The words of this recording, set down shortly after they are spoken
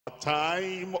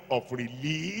time of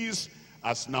release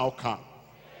has now come.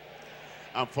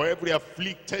 And for every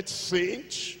afflicted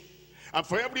saint, and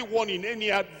for everyone in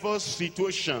any adverse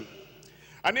situation,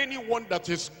 and anyone that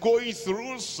is going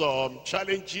through some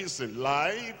challenges in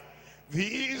life,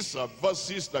 these are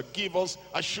verses that give us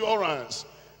assurance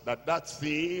that that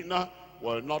thing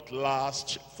will not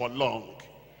last for long.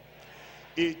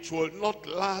 It will not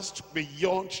last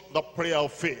beyond the prayer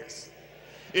of faith.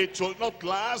 It will not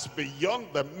last beyond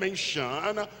the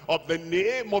mention of the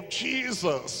name of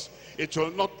Jesus. It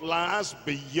will not last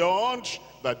beyond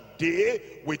the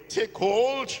day we take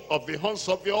hold of the horns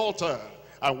of the altar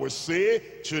and we say,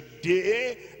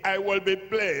 today I will be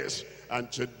blessed. And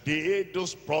today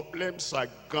those problems are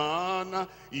gone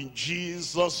in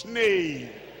Jesus' name.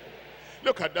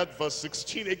 Look at that verse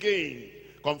 16 again.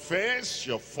 Confess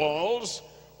your faults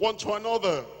one to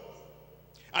another,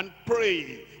 and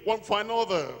pray one for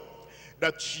another,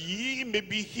 that ye may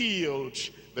be healed.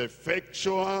 The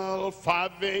effectual,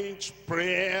 fervent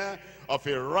prayer of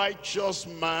a righteous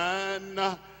man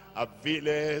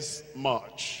availeth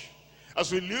much.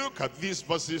 As we look at these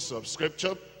verses of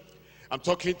scripture, I'm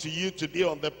talking to you today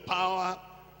on the power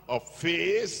of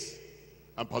faith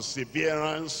and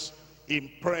perseverance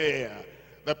in prayer.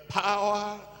 The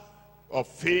power of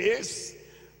faith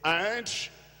and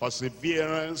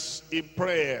perseverance in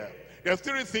prayer. There are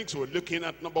three things we're looking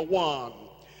at. Number one,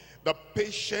 the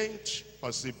patient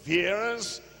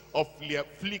perseverance of the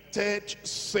afflicted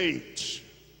saint.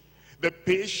 The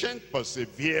patient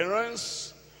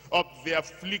perseverance of the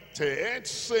afflicted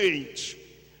saint.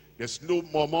 There's no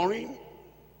murmuring.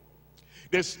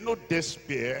 There's no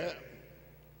despair.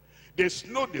 There's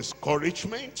no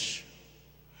discouragement.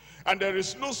 And there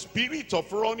is no spirit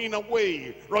of running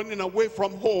away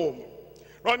from home,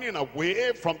 running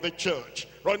away from the church,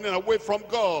 running away from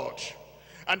God.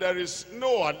 And there is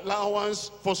no allowance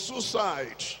for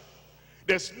suicide.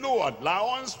 There's no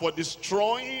allowance for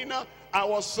destroying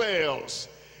ourselves.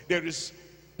 There is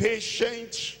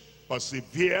patient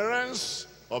perseverance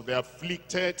of the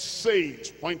afflicted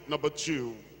saint. Point number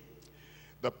two,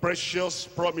 the precious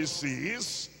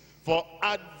promises for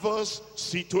adverse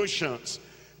situations.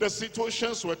 The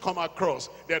situations we come across,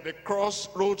 they're the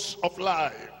crossroads of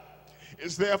life.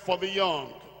 It's there for the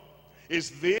young.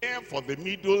 It's there for the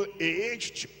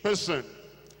middle-aged person.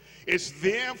 It's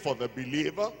there for the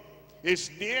believer.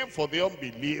 It's there for the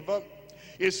unbeliever.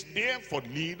 It's there for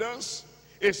leaders.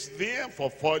 It's there for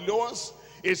followers.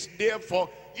 It's there for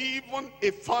even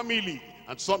a family.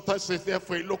 And sometimes it's there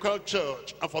for a local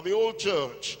church and for the old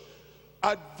church.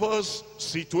 Adverse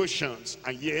situations.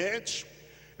 And yet,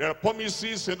 there are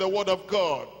promises in the Word of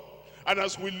God. And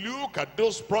as we look at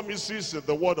those promises in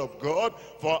the Word of God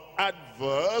for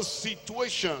adverse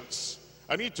situations,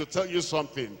 I need to tell you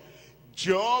something.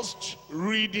 Just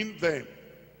reading them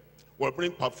will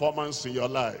bring performance in your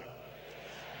life.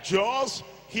 Just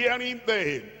hearing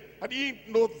them, I didn't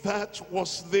know that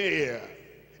was there.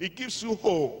 It gives you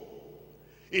hope.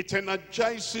 It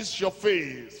energizes your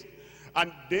faith.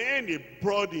 And then it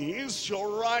broadens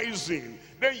your rising.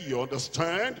 Then you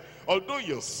understand, although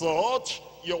you thought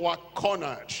you were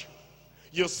cornered,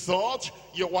 you thought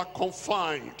you were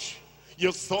confined,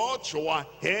 you thought you were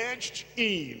hedged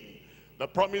in, the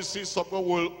promises of God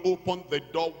will open the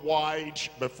door wide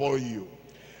before you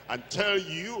and tell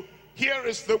you, here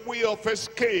is the way of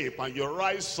escape. And you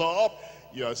rise up,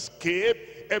 you escape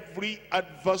every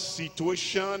adverse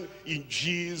situation in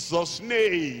Jesus'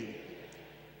 name.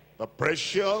 The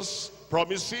precious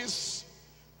promises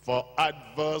for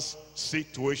adverse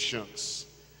situations.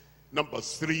 Number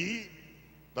three,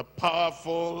 the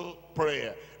powerful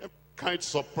prayer.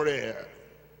 Kinds of prayer.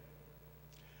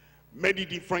 Many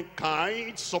different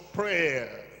kinds of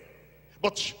prayer.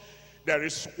 But there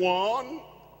is one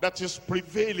that is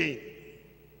prevailing.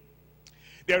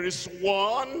 There is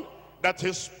one that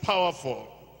is powerful.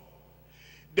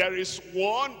 There is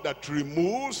one that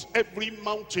removes every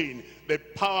mountain. The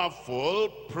powerful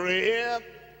prayer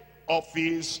of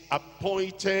his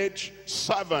appointed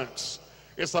servants.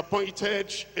 His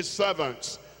appointed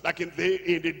servants. Like in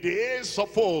the days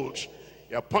of old,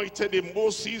 he appointed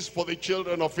Moses for the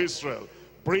children of Israel.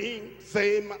 Bring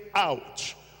them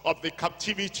out of the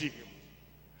captivity.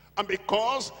 And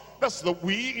because that's the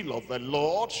will of the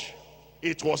Lord,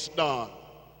 it was done.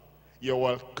 You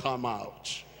will come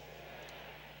out.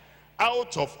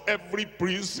 Out of every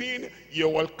prison, you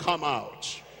will come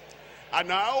out.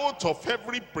 And out of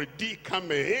every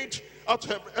predicament, out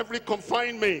of every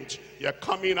confinement, you're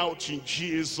coming out in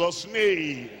Jesus'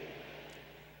 name.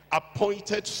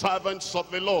 Appointed servants of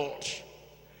the Lord.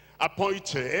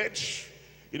 Appointed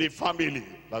in a family,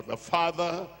 like the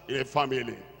father in a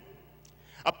family,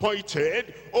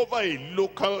 appointed over a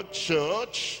local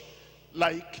church,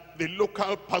 like the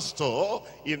local pastor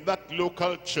in that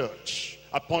local church,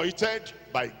 appointed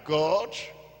by God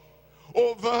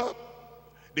over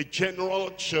the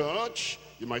general church.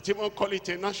 You might even call it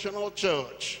a national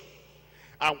church.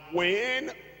 And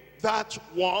when that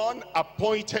one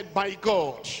appointed by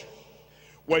God,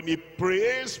 when he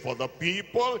prays for the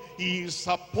people he is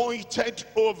appointed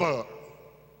over,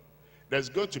 there's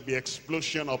going to be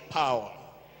explosion of power.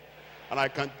 And I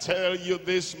can tell you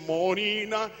this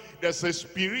morning, there's a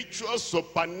spiritual,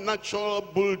 supernatural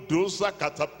bulldozer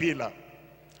caterpillar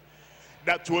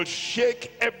that will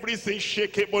shake everything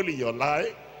shakeable in your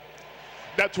life,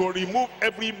 that will remove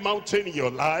every mountain in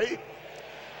your life,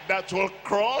 that will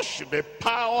crush the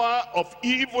power of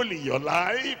evil in your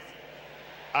life.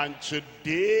 And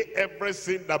today,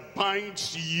 everything that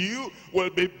binds you will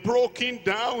be broken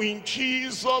down in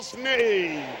Jesus'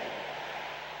 name.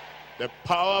 The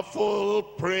powerful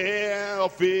prayer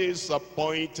of his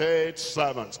appointed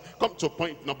servants. Come to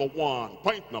point number one.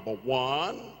 Point number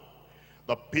one,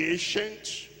 the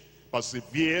patient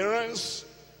perseverance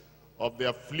of the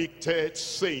afflicted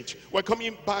saint. We're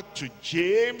coming back to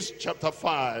James chapter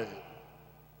 5.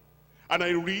 And I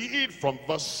read from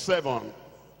verse 7.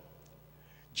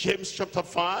 James chapter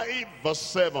 5 verse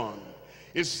 7.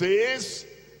 It says,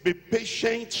 be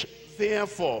patient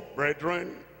therefore,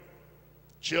 brethren,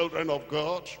 children of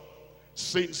God,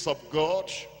 saints of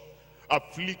God,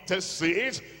 afflicted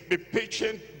saints, be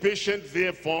patient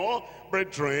therefore,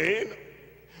 brethren,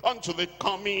 unto the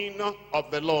coming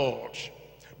of the Lord.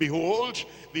 Behold,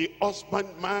 the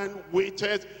husbandman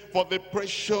waiteth for the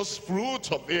precious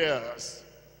fruit of the earth,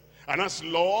 and has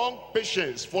long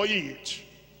patience for it,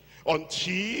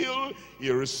 until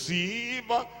he receive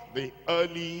the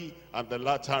early and the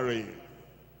latter rain.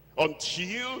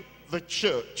 Until the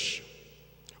church,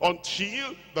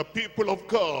 until the people of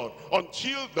God,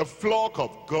 until the flock of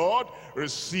God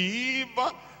receive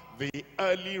the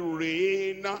early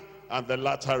rain and the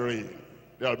latter rain,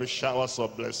 there will be showers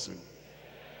of blessing.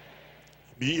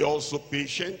 Be also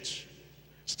patient,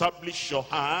 establish your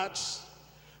hearts,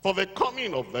 for the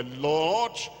coming of the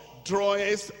Lord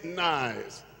draweth nigh.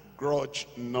 Grudge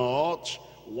not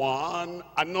one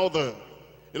another.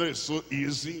 You know, it's so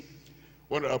easy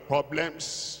when there are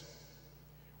problems,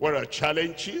 when there are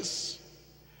challenges,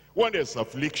 when there's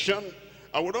affliction,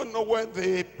 and we don't know where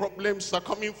the problems are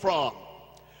coming from.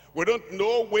 We don't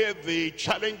know where the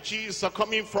challenges are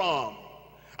coming from.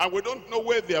 And we don't know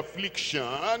where the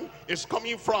affliction is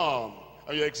coming from.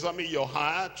 And you examine your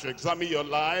heart, you examine your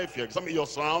life, you examine your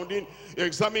surrounding, you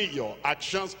examine your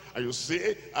actions, and you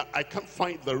say, I can't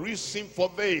find the reason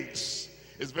for this.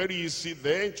 It's very easy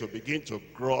then to begin to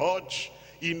grudge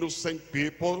innocent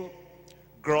people,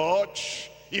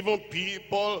 grudge even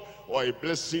people who are a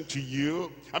blessing to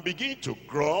you, and begin to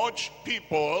grudge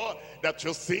people that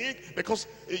you think, because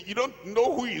you don't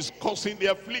know who is causing the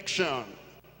affliction.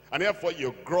 And therefore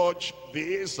you grudge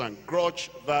this and grudge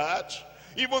that.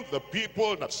 Even the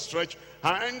people that stretch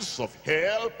hands of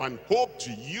help and hope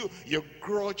to you, you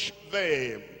grudge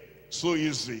them. So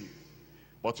easy.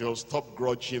 But you'll stop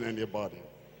grudging anybody.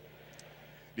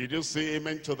 Did you say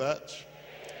amen to that?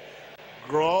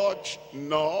 Grudge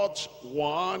not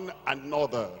one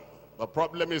another. The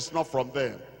problem is not from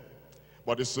them,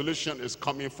 but the solution is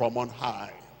coming from on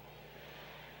high.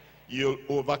 You'll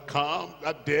overcome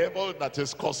that devil that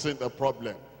is causing the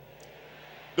problem.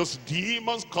 Those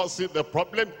demons causing the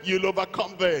problem, you'll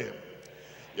overcome them.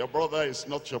 Your brother is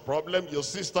not your problem. Your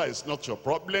sister is not your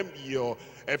problem. Your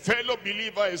fellow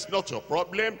believer is not your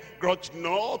problem. Grudge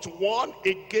not one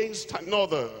against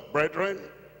another, brethren,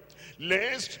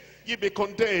 lest ye be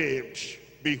condemned.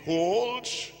 Behold,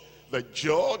 the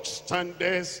judge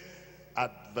standeth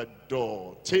at the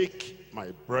door. Take,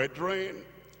 my brethren,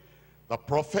 the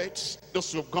prophets,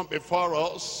 those who have gone before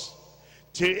us,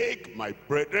 take, my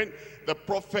brethren, the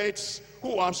prophets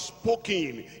who have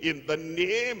spoken in the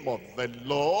name of the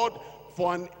Lord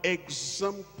for an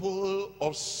example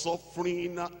of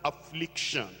suffering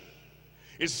affliction.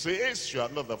 It says you are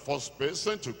not the first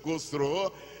person to go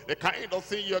through the kind of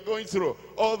thing you're going through.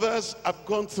 Others have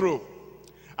gone through,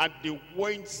 and they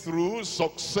went through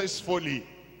successfully,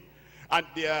 and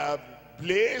they have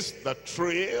blazed the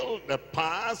trail, the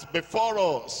path before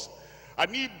us.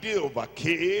 And if they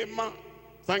overcame,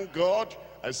 thank God,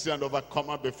 I see an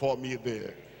overcomer before me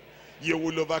there. You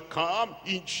will overcome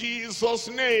in Jesus'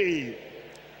 name.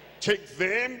 Take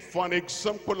them for an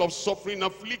example of suffering,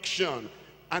 affliction,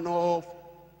 and of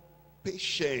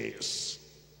patience.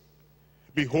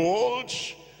 Behold,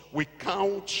 we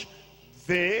count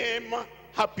them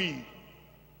happy.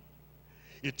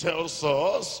 It tells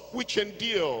us, which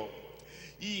endure.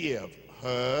 Ye have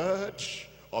heard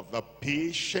of the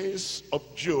patience of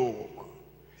Job.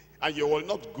 And you will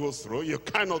not go through, you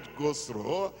cannot go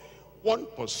through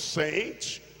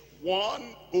 1%,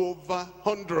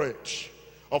 1/100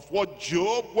 of what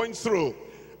Job went through.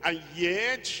 And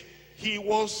yet, he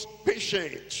was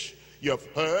patient. You have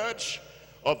heard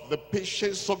of the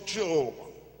patience of Job.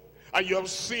 And you have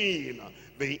seen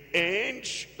the end,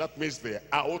 that means the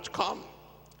outcome,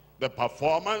 the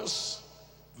performance,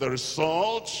 the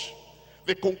result,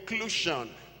 the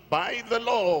conclusion by the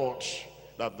Lord,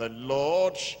 that the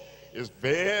Lord is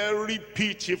very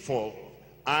pitiful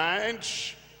and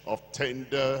of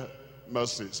tender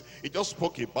mercies. He just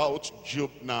spoke about Job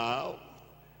now.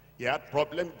 He had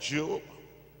problem, Job.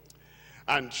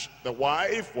 And the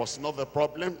wife was not the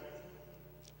problem.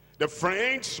 The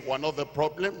friends were not the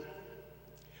problem.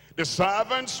 The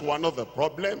servants were not the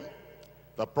problem.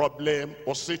 The problem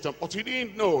was Satan. But he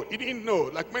didn't know. He didn't know,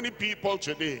 like many people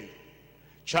today.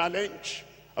 Challenge,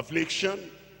 affliction,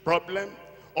 problem.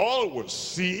 All we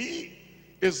see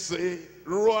is the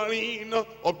roaring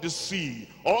of the sea.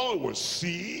 All we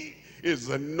see is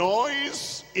the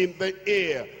noise in the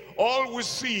air. All we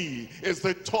see is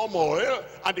the turmoil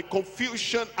and the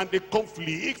confusion and the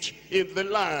conflict in the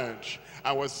land.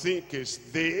 And we think it's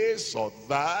this or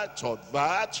that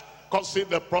causing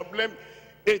the problem.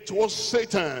 It was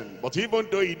Satan. But even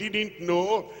though he didn't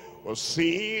know, we're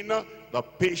seeing the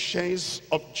patience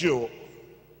of Job.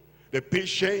 The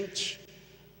patient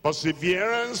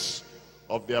perseverance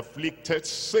of the afflicted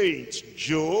saints.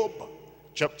 Job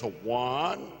chapter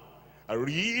 1, I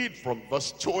read from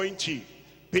verse 20.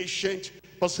 Patient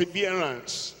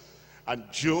perseverance.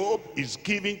 And Job is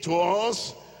given to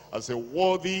us as a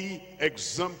worthy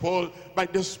example by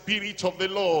the Spirit of the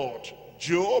Lord.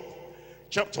 Job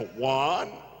chapter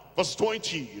 1 verse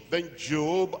 20. Then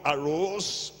Job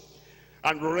arose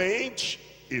and rent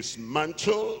his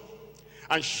mantle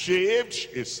and shaved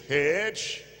his head,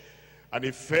 and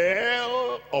he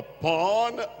fell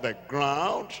upon the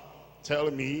ground, tell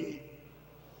me,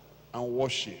 and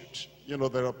worshipped. You know,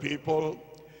 there are people,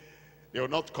 they will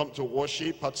not come to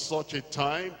worship at such a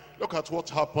time. Look at what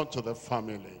happened to the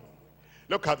family.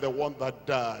 Look at the one that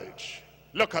died.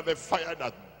 Look at the fire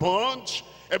that burnt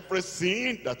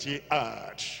everything that he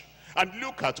had. And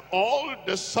look at all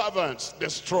the servants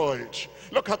destroyed.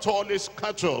 Look at all his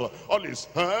cattle, all his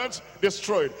herds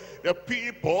destroyed. The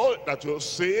people that will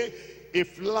say,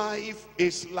 if life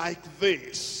is like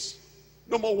this,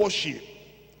 no more worship,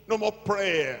 no more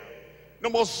prayer, no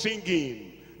more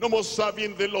singing, no more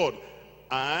serving the Lord.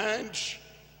 And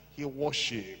he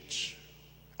worshipped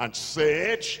and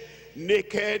said,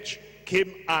 naked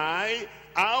came I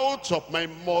out of my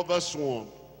mother's womb,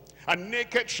 and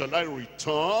naked shall I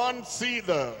return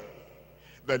thither.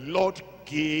 The Lord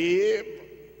gave.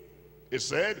 He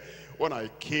said, when I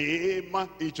came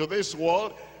into this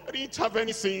world, I didn't have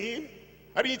anything.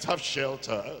 I didn't have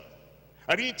shelter.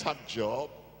 I didn't have job.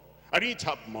 I didn't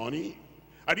have money.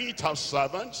 I didn't have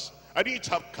servants. I didn't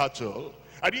have cattle.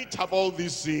 I didn't have all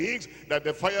these things that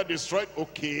the fire destroyed.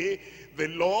 Okay, the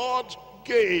Lord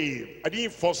gave. I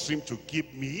didn't force him to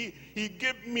give me. He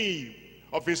gave me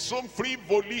of his own free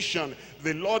volition.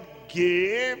 The Lord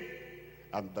gave,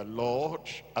 and the Lord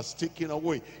has taken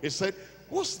away. He said,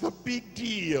 what's the big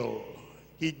deal?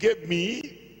 He gave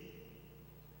me,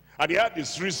 and he had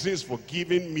his reasons for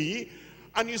giving me,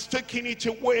 and he's taking it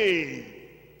away.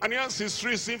 And he has his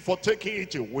reason for taking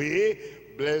it away.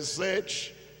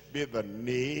 Blessed be the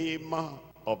name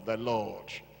of the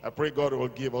Lord. I pray God will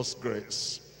give us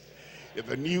grace. In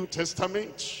the New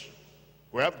Testament,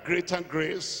 we have greater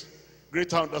grace,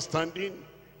 greater understanding,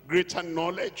 greater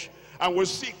knowledge, and we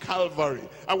see Calvary,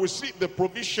 and we see the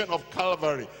provision of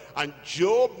Calvary. And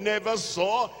Job never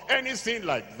saw anything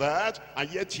like that,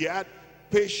 and yet he had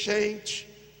patient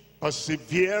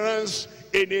perseverance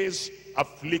in his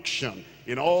affliction.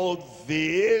 In all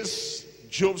this,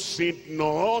 Job sinned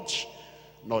not,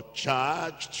 nor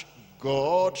charged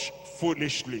God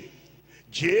foolishly.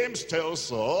 James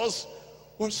tells us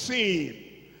we've seen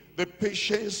the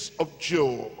patience of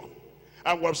Job,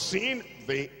 and we've seen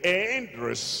the end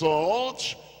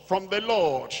result from the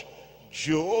Lord.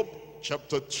 Job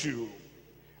chapter 2.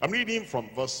 I'm reading from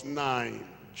verse 9.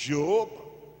 Job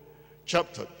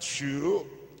chapter 2,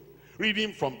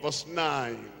 reading from verse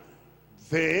 9.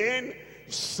 Then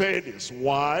said his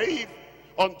wife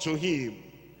unto him,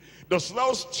 dost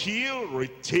thou still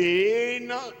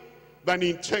retain thine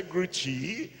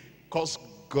integrity, cause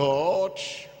God,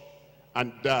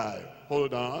 and die?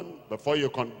 Hold on, before you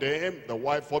condemn the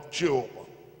wife of Job.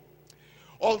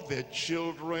 All their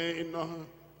children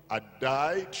had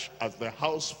died as the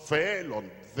house fell on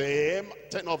them,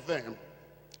 10 of them,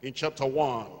 in chapter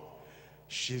 1.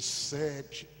 She said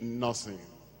nothing.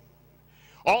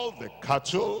 All the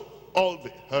cattle, all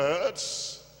the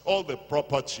herds, all the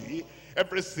property,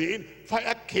 everything,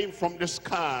 fire came from the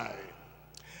sky.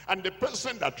 And the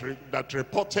person that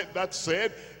reported that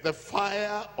said, the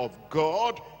fire of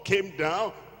God came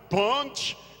down,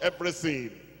 burnt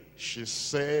everything. She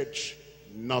said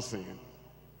nothing.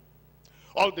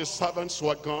 All the servants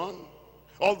were gone.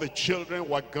 All the children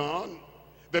were gone.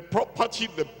 The property,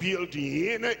 the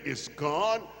building is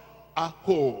gone. A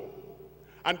whole.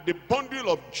 And the bundle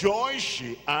of joy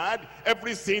she had,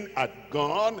 everything had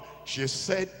gone. She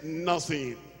said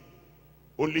nothing.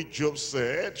 Only Job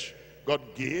said, God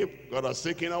gave, God has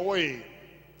taken away.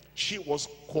 She was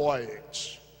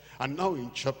quiet. And now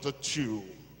in chapter 2,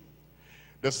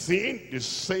 the sin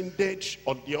descended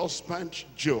on the husband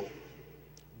Job.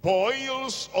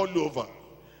 Boils all over,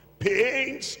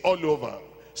 pains all over,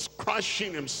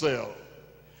 scratching himself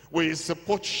with his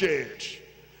potsherd.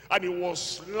 And he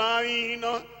was lying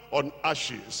on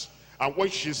ashes. And when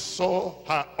she saw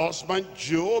her husband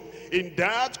Job in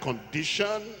that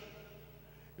condition,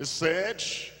 he said,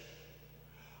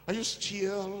 are you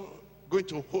still going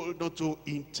to hold on to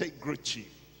integrity,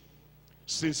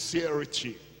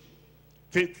 sincerity,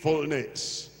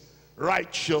 faithfulness,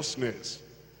 righteousness,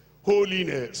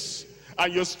 holiness,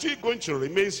 and you're still going to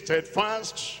remain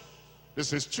steadfast?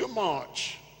 This is too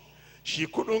much. She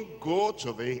couldn't go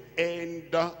to the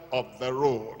end of the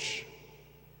road.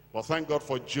 Well, thank God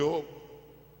for Job.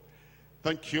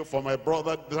 Thank you for my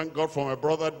brother. Thank God for my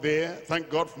brother there.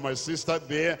 Thank God for my sister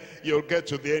there. You'll get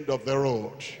to the end of the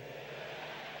road.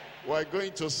 We're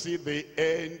going to see the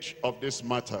end of this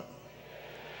matter.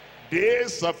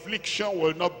 This affliction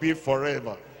will not be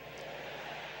forever.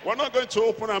 We're not going to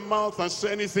open our mouth and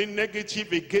say anything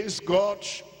negative against God,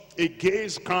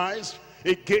 against Christ,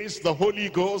 against the Holy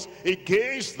Ghost,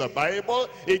 against the Bible,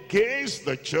 against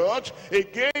the church,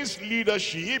 against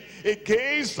leadership,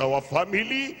 against our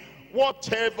family.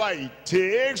 Whatever it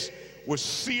takes, we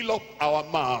seal up our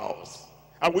mouth.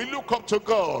 And we look up to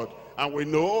God, and we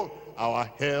know our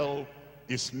hell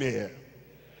is near.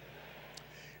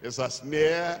 It's as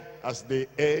near as the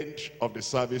end of the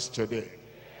service today.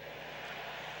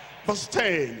 Verse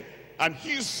 10, and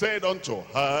he said unto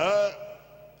her,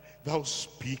 thou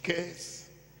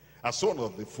speakest as one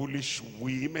of the foolish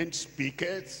women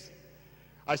speaketh.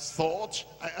 I thought,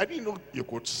 I didn't know you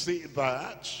could say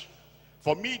that.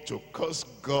 For me to curse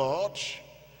God,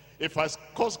 if I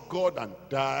curse God and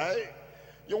die,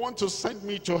 you want to send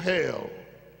me to hell.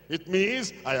 It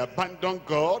means I abandon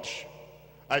God,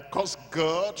 I curse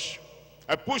God,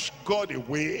 I push God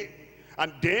away,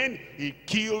 and then he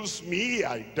kills me,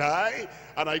 I die,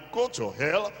 and I go to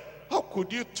hell. How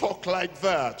could you talk like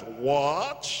that?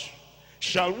 What?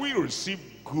 Shall we receive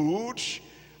good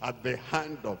at the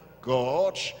hand of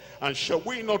God, and shall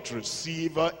we not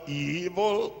receive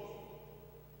evil?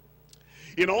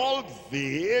 In all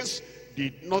this,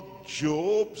 did not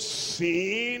Job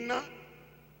sin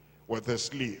with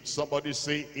his lips? Somebody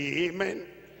say amen.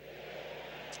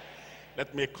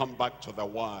 Let me come back to the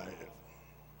wife.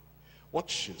 What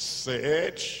she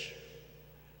said,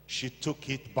 she took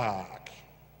it back.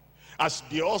 As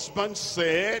the husband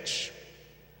said,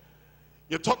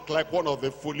 you talk like one of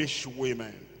the foolish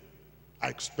women. I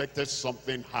expected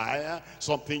something higher,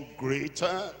 something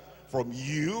greater from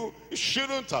you. You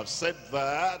shouldn't have said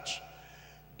that.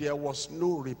 There was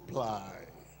no reply.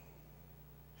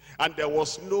 And there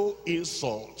was no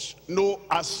insult, no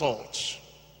assault.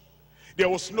 There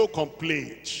was no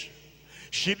complaint.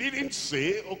 She didn't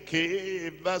say, okay,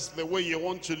 if that's the way you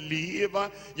want to live,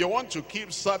 you want to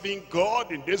keep serving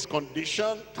God in this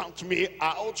condition, count me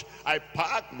out. I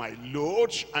pack my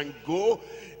load and go.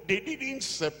 They didn't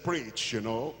separate, you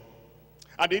know.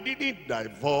 And they didn't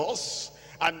divorce.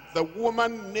 And the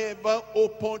woman never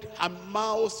opened her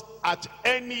mouth at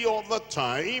any other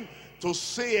time to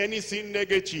say anything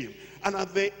negative. And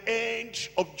at the end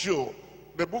of Job,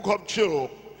 the book of Job,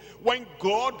 when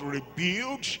God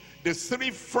rebuked the three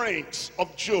friends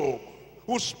of Job,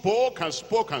 who spoke and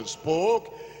spoke and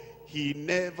spoke, he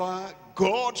never,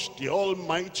 God the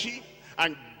Almighty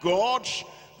and God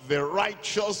the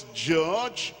righteous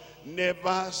judge,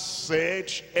 never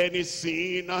said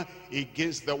anything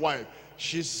against the wife.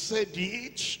 She said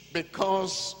it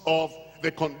because of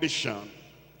the condition.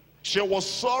 She was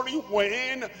sorry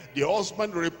when the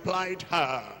husband replied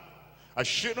her. I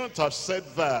shouldn't have said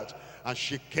that. And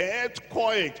she kept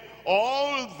quiet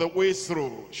all the way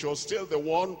through. She was still the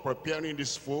one preparing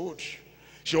this food.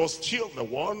 She was still the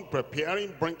one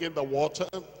preparing, bringing the water.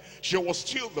 She was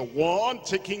still the one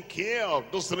taking care of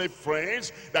those 3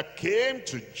 friends that came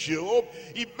to Job.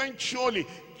 Eventually,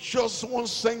 just one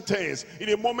sentence in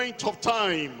a moment of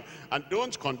time. And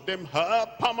don't condemn her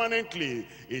permanently.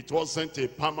 It wasn't a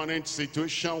permanent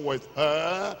situation with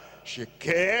her. She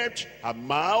kept her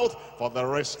mouth for the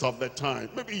rest of the time.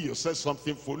 Maybe you said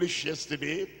something foolish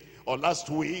yesterday, or last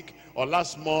week, or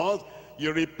last month.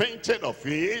 You repented of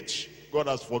it. God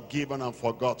has forgiven and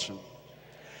forgotten.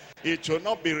 It will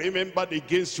not be remembered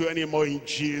against you anymore in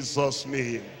Jesus'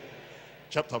 name.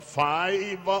 Chapter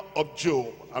 5 of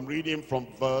Job. I'm reading from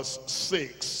verse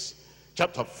 6.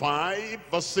 Chapter 5,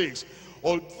 verse 6.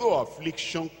 Although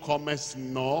affliction cometh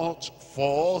not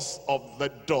forth of the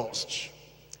dust,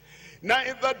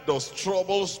 neither does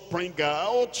trouble spring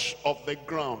out of the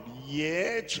ground,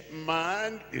 yet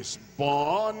man is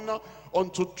born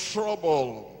unto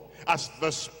trouble, as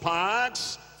the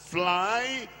sparks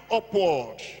fly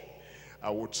upward. I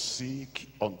would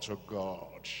seek unto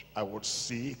God. I would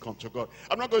seek unto God.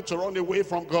 I'm not going to run away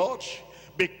from God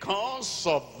because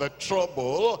of the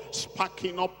trouble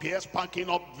sparking up here, sparking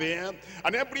up there,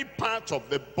 and every part of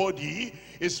the body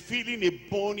is feeling a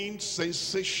burning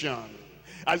sensation.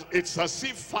 It's as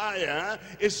if fire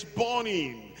is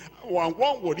burning. One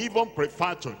would even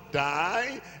prefer to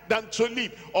die than to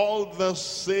live. All the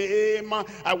same,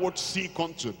 I would seek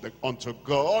unto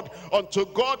God. Unto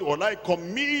God will I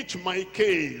commit my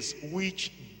case,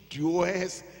 which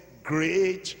doeth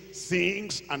great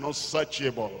things and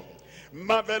unsearchable,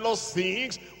 marvelous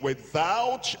things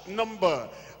without number.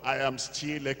 I am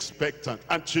still expectant.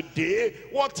 And today,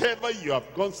 whatever you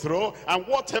have gone through and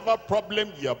whatever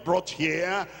problem you have brought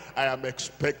here, I am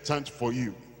expectant for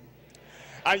you.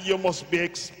 And you must be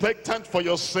expectant for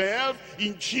yourself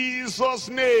in Jesus'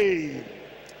 name.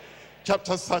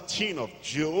 Chapter 13 of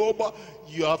Job.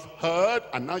 You have heard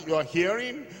and now you are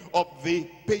hearing of the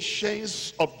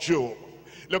patience of Job.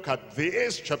 Look at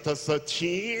this, chapter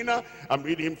 13. I'm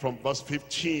reading from verse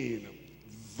 15.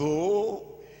 Though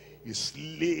he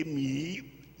slay me,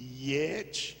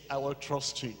 yet I will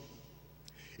trust him.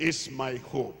 It's my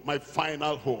hope, my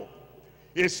final hope.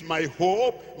 It's my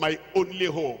hope, my only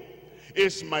hope.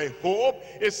 It's my hope.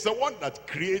 It's the one that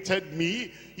created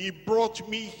me. He brought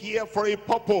me here for a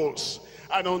purpose.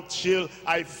 And until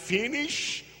I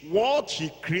finish what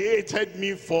he created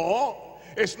me for,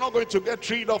 it's not going to get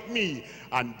rid of me.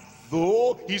 And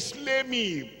though he slay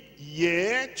me,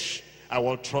 yet I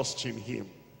will trust in him.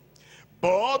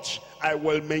 But I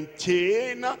will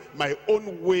maintain my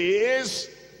own ways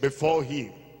before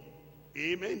him.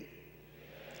 Amen.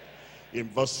 In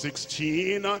verse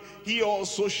 16, he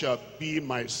also shall be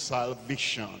my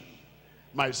salvation.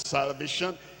 My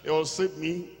salvation. He will save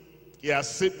me. He has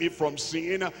saved me from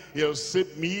sin. He will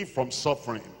save me from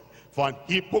suffering. For an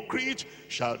hypocrite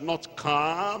shall not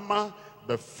come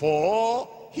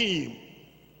before him.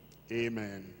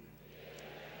 Amen.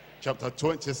 Chapter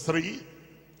 23.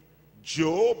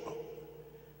 Job.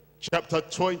 Chapter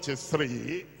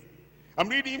 23. I'm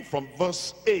reading from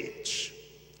verse 8.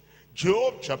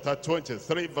 Job chapter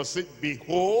 23 verse 8.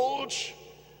 Behold,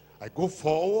 I go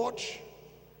forward,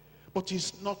 but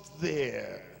he's not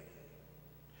there.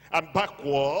 I'm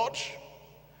backward,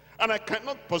 and I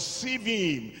cannot perceive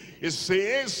him. It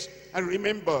says, I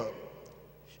remember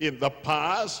in the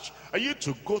past, I used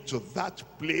to go to that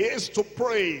place to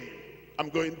pray. I'm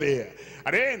going there.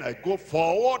 And then I go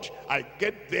forward, I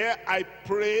get there, I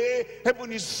pray,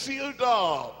 heaven is sealed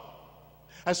up.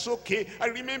 I said, okay, I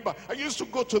remember, I used to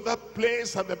go to that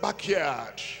place at the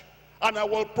backyard, and I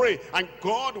will pray, and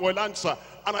God will answer.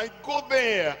 And I go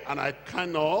there, and I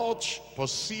cannot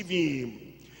perceive him.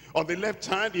 On the left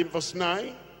hand in verse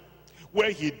 9,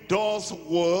 where he does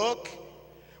work,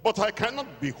 but I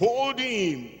cannot behold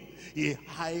him. He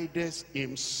hideth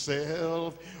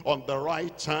himself on the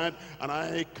right hand, and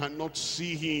I cannot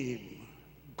see him.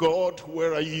 God,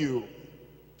 where are you?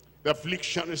 The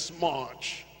affliction is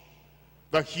much.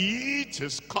 The heat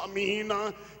is coming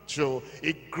to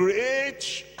a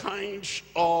great kind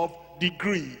of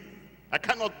degree. I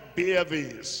cannot bear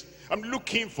this. I'm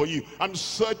looking for you. I'm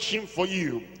searching for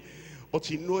you. But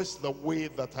he knows the way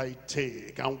that I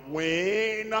take. And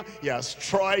when he has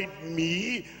tried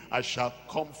me, I shall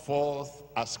come forth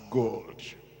as gold.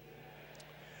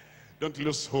 Don't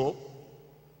lose hope.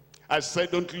 I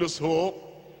said don't lose hope.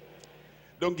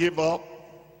 Don't give up.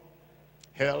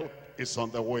 Help is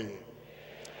on the way.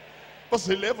 Verse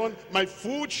 11, my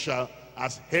foot shall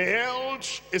has held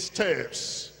his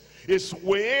steps. His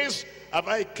ways have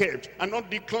I kept and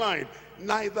not declined.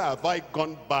 Neither have I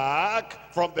gone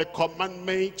back from the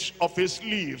commandment of his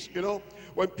lips. You know,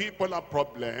 when people have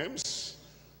problems,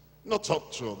 not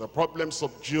up to the problems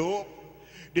of Job,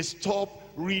 they stop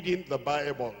reading the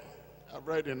Bible. I've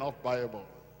read enough Bible.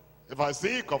 If I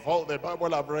think of all the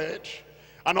Bible I've read,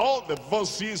 and all the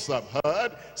verses I've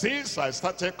heard, since I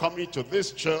started coming to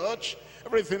this church,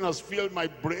 everything has filled my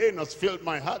brain, has filled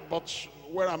my heart, but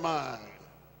where am I?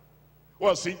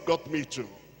 What's it got me to?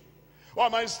 Why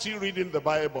am I still reading the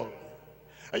Bible?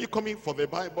 Are you coming for the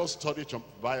Bible study to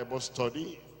Bible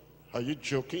study? Are you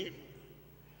joking?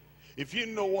 If you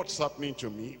know what's happening to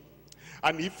me,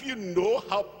 and if you know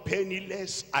how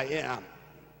penniless I am,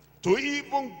 to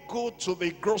even go to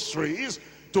the groceries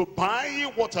to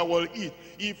buy what I will eat,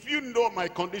 if you know my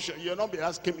condition, you'll not be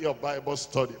asking me of Bible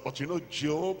study. But you know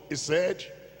Job, he said,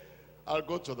 I'll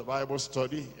go to the Bible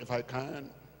study if I can.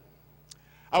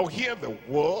 I'll hear the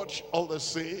word all the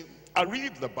same. I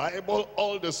read the Bible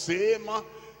all the same.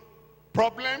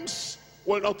 Problems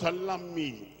will not alarm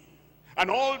me. And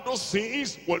all those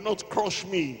things will not crush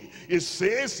me. It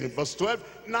says in verse 12,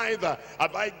 neither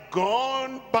have I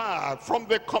gone back from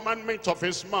the commandment of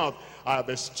his mouth. I have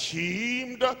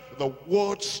esteemed the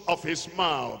words of his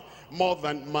mouth more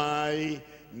than my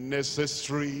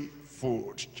necessary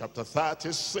food. Chapter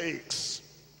 36.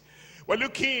 We're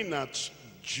looking at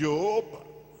Job,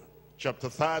 chapter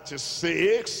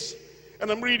 36, and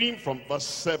I'm reading from verse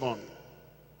 7.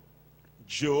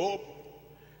 Job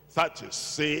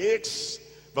 36,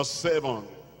 verse 7.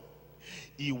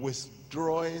 He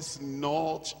withdraweth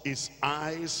not his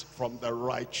eyes from the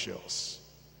righteous,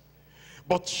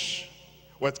 but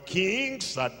with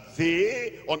kings are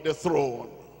they on the throne.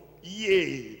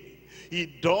 Yea, he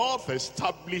doth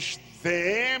establish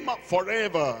them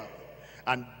forever,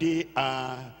 and they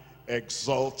are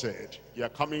exalted. You are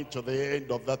coming to the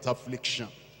end of that affliction.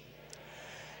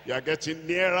 You are getting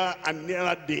nearer and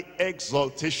nearer the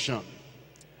exaltation.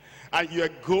 And you are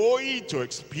going to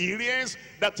experience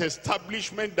that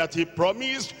establishment that he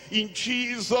promised in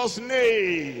Jesus'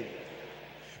 name.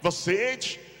 Verse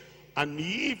 8, and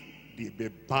if they be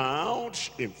bound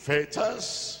in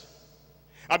fetters,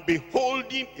 and be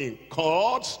holding in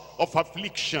cords of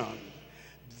affliction,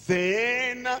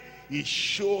 then he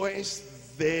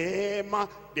showeth them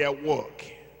their work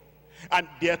and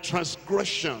their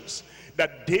transgressions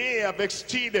that they have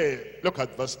exceeded. Look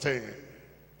at verse 10.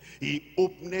 He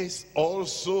openeth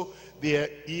also their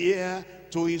ear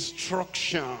to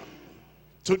instruction,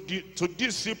 to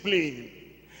discipline,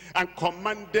 and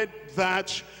commanded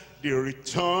that they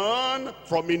return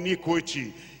from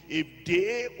iniquity. If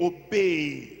they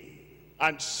obey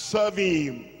and serve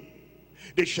him,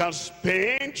 they shall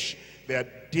spend their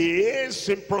days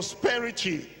in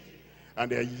prosperity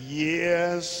and their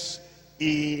years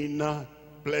in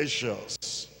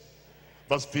pleasures.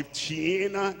 Verse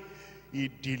 15, he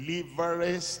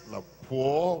delivereth the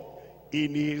poor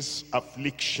in his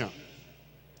affliction,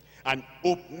 and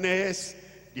openeth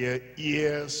their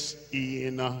ears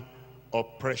in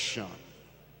oppression.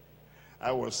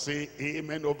 I will say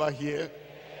amen over here.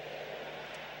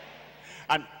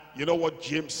 And you know what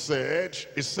James said?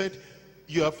 He said,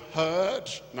 you have heard,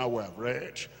 now we have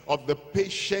read, of the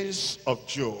patience of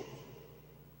Job.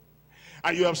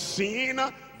 And you have seen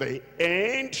the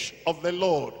end of the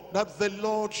Lord, that the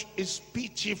Lord is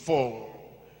pitiful,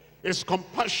 is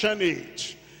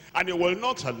compassionate, and he will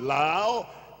not allow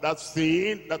that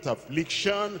sin, that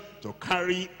affliction to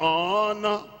carry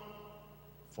on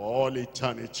for all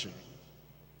eternity.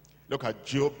 Look at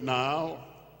Job now,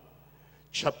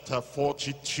 chapter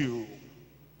 42,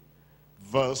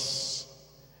 verse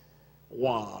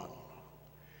 1.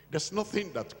 There's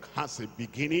nothing that has a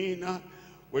beginning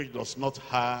which does not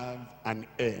have an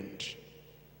end.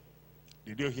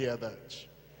 Did you hear that?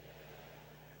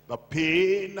 The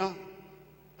pain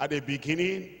at the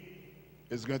beginning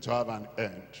is going to have an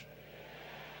end.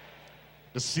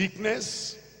 The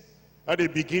sickness at the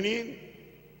beginning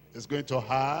is going to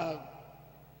have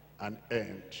an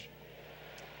end.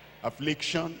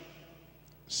 Affliction,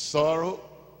 sorrow,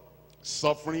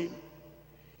 suffering,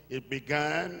 it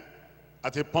began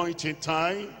at a point in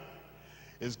time,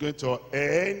 is going to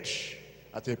end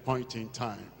at a point in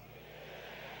time.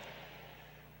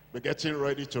 We're getting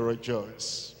ready to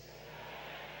rejoice,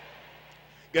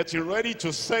 getting ready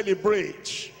to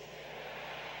celebrate.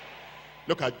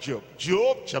 Look at Job.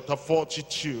 Job chapter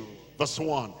 42, verse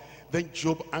 1. Then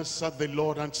Job answered the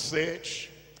Lord and said,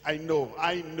 I know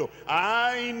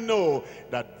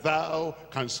that thou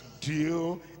canst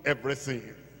do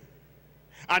everything,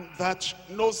 and that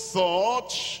no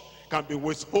thought can be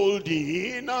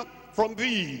withholding from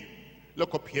thee.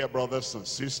 Look up here, brothers and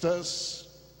sisters.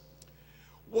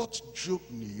 What Job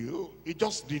knew, he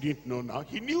just didn't know now.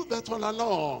 He knew that all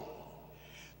along.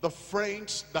 the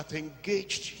friends that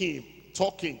engaged him,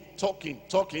 talking,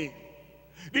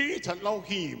 didn't allow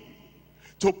him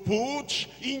to put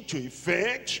into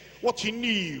effect what he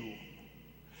knew.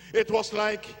 It was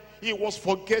like he was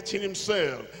forgetting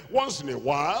himself. Once in a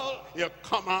while, he'll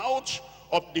come out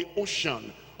of the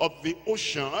ocean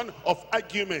of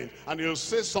argument, and he'll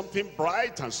say something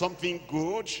bright and something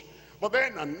good, but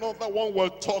then another one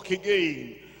will talk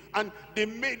again, and they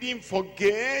made him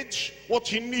forget what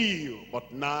he knew.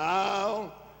 But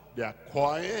now they are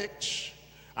quiet,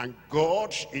 and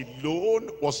God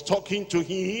alone was talking to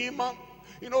him.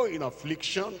 You know, in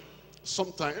affliction,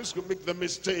 sometimes we make the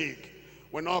mistake.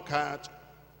 We knock at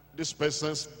this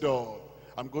person's door.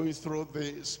 I'm going through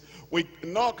this. We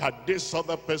knock at this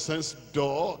other person's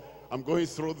door. I'm going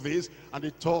through this. And they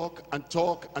talk and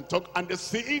talk and talk. And the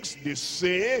things they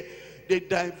say, they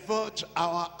divert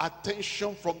our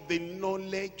attention from the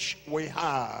knowledge we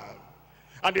have.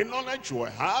 And the knowledge we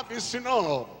have is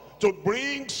enough to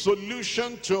bring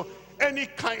solution to any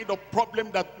kind of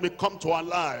problem that may come to our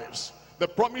lives. The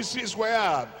promises we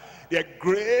have, they're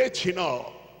great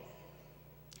enough,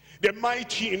 they're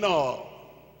mighty enough,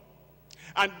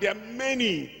 and they're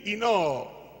many enough,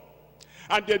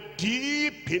 and they're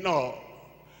deep enough,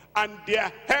 and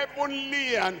they're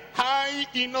heavenly and high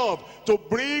enough to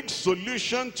bring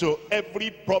solution to every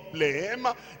problem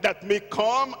that may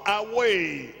come our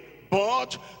way.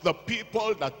 But the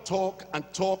people that talk and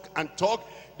talk and talk,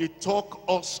 they talk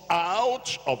us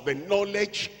out of the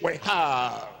knowledge we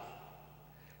have.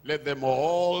 Let them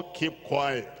all keep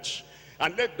quiet,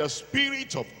 and let the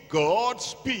Spirit of God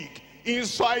speak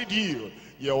inside you.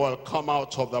 You will come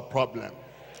out of the problem.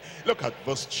 Look at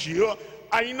verse 2.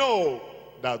 I know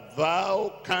that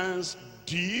thou canst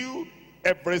do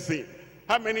everything.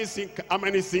 How many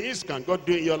things can God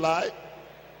do in your life?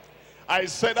 I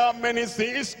said, how many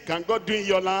things can God do in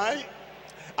your life?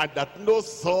 And that no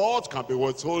thought can be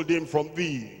withholden from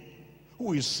thee.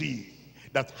 Who is he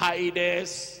that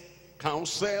hideth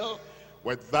counsel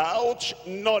without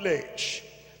knowledge?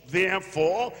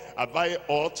 Therefore have I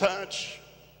uttered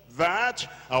that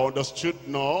I understood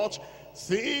not,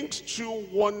 things too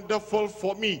wonderful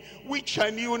for me, which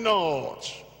I knew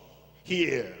not.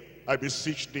 Here I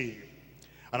beseech thee,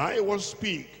 and I will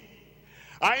speak.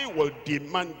 I will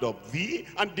demand of thee,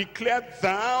 and declare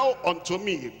thou unto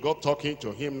me. God talking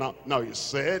to him now. Now he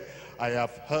said, I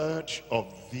have heard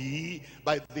of thee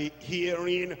by the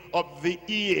hearing of the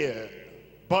ear,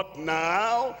 but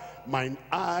now mine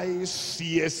eye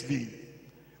seeth thee.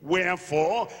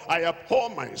 Wherefore I abhor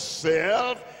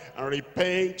myself and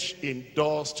repent in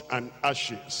dust and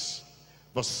ashes.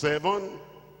 Verse 7,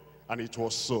 and it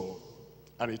was so,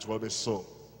 and it will be so.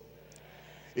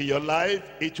 In your life,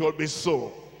 it will be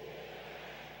so.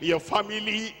 In your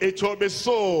family, it will be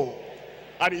so.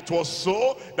 And it was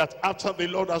so that after the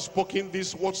Lord has spoken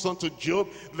these words unto Job,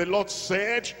 the Lord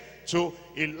said to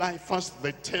Eliphaz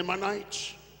the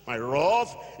Temanite, my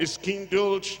wrath is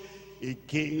kindled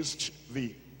against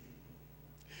thee,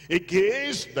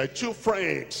 against thy two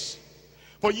friends.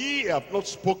 For ye have not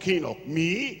spoken of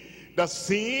me the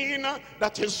sin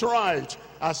that is right,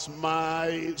 as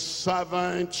my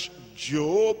servant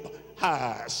Job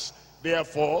has.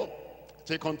 Therefore,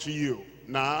 take unto you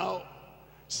now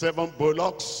 7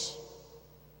 bullocks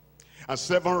and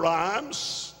 7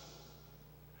 rams,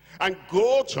 and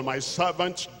go to my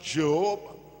servant Job,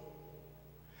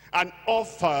 and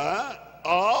offer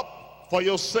up for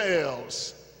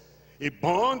yourselves a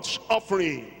burnt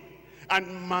offering,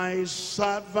 and my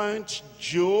servant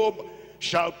Job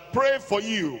shall pray for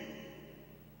you.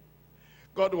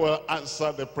 God will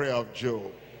answer the prayer of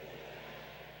Job.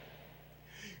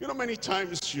 You know, many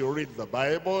times you read the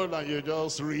Bible and you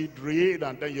just read,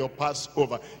 and then you pass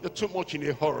over. You're too much in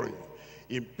a hurry.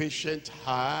 Impatient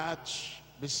heart,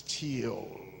 be still.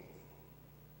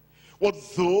 What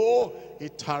though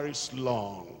it tarries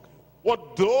long?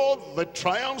 What though the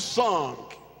triumph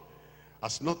song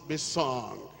has not been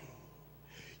sung?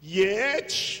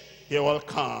 Yet he will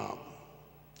come.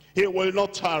 He will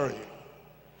not tarry.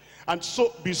 And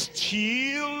so be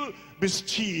still,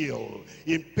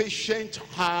 impatient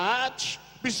heart,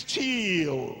 be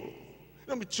still.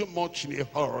 Don't be too much in a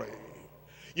hurry.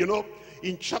 You know,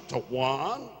 in chapter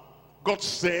 1, God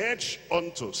said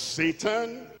unto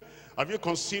Satan, have you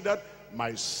considered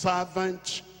my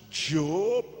servant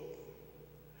Job?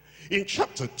 In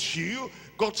chapter 2,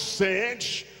 God said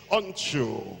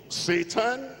unto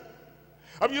Satan,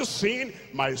 have you seen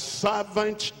my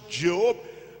servant Job?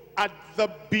 At the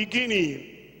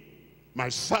beginning, my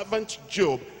servant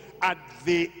Job. At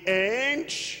the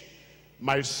end,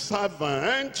 my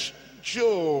servant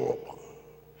Job.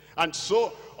 And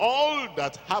so all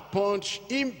that happened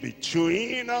in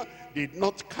between did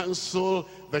not cancel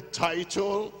the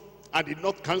title, and did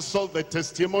not cancel the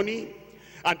testimony,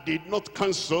 and did not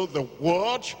cancel the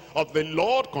word of the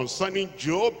Lord concerning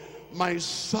Job, my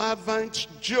servant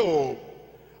Job.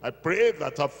 I pray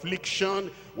that affliction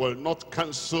will not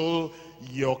cancel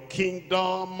your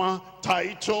kingdom,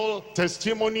 title,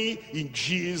 testimony in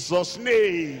Jesus'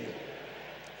 name.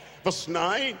 Verse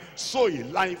 9, so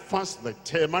Eliphaz the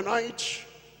Temanite,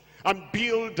 and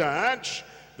Bildad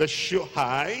the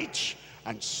Shuhite,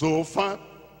 and Zophar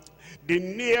the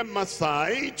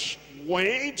Naamathite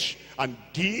went and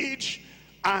did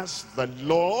as the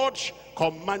Lord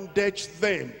commanded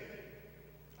them.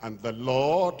 And the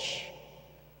Lord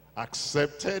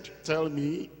accepted, tell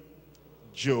me,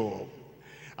 Job.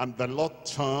 And the Lord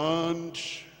turned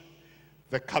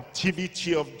the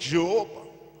captivity of Job.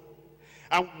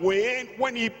 And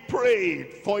when he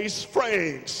prayed for his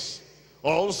friends,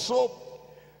 also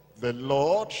the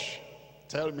Lord,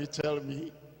 tell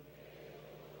me,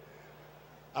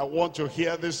 I want to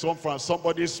hear this one from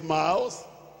somebody's mouth.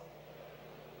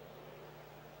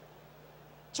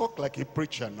 Talk like a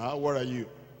preacher now. Where are you?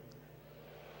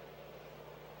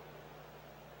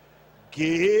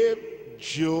 Gave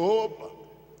Job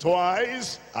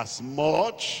twice as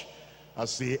much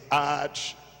as he had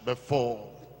before.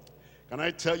 Can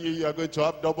I tell you, you are going to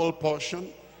have double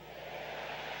portion?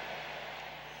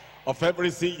 Of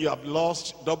everything you have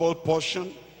lost, double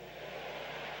portion.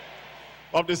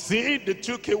 Of the seed they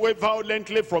took away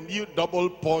violently from you, double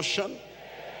portion.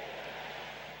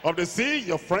 Of the seed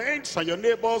your friends and your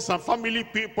neighbors and family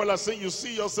people are saying, you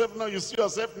see yourself now, you see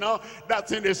yourself now, that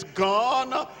thing is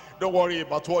gone. Don't worry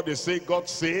about what they say. God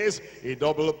says a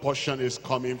double portion is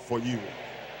coming for you.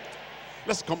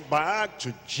 Let's come back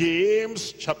to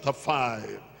James chapter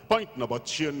 5. Point number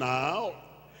 2 now.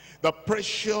 The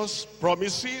precious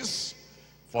promises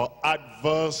for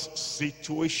adverse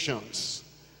situations.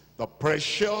 The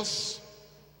precious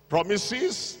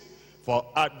promises for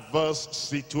adverse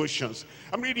situations.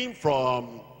 I'm reading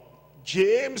from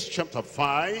James chapter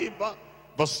 5,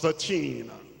 verse 13.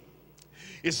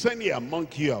 Is any among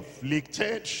you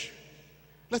afflicted?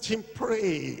 Let him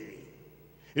pray.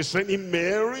 Is any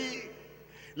merry?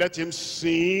 Let him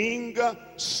sing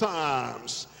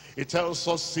psalms. It tells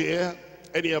us here,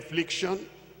 any affliction?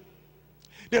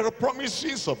 There are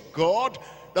promises of God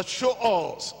that show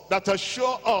us, that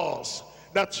assure us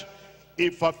that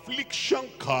if affliction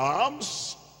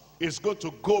comes, it's going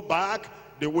to go back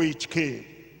the way it came.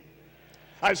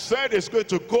 I said it's going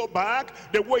to go back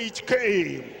the way it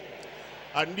came.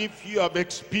 And if you have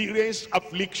experienced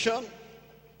affliction,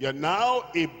 you're now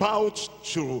about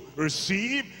to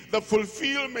receive the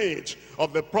fulfillment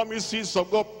of the promises of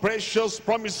God, precious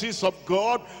promises of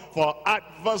God for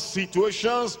adverse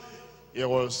situations. It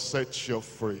will set you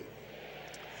free.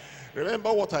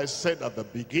 Remember what I said at the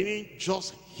beginning,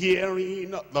 just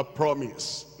hearing the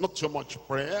promise, not too much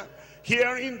prayer,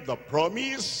 hearing the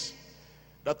promise,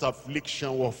 that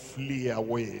affliction will flee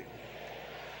away.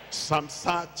 Psalm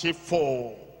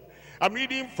 34. I'm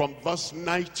reading from verse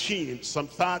 19. Psalm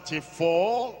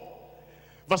 34,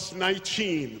 verse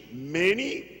 19.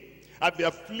 Many are the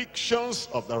afflictions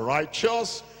of the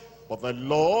righteous, but the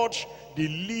Lord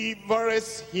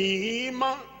delivereth him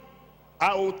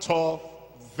out of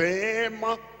them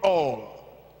all.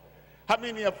 How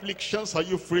many afflictions are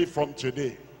you free from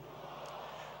today?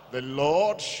 The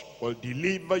Lord will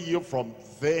deliver you from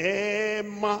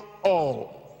them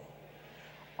all.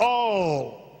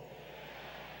 All.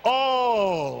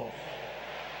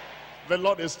 The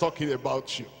Lord is talking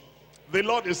about you. The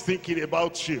Lord is thinking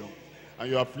about you.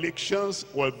 And your afflictions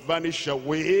will vanish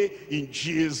away in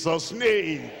Jesus'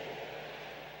 name.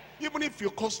 Even if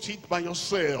you caused it by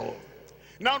yourself,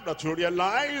 now that you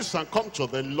realize and come to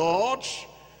the Lord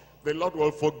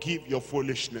will forgive your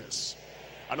foolishness.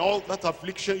 And all that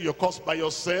affliction you caused by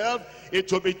yourself,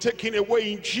 it will be taken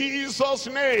away in Jesus'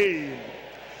 name.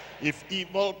 If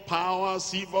evil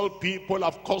powers, evil people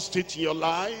have caused it in your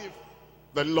life,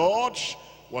 the Lord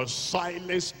will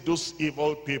silence those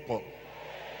evil people.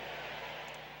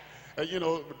 You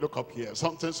know, look up here.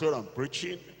 Sometimes when I'm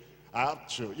preaching, I have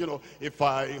to, you know, if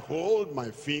I hold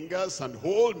my fingers and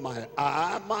hold my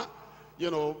arm, you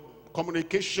know,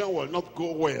 communication will not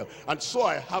go well. And so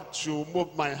I have to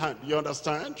move my hand. You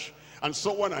understand? And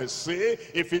so when I say,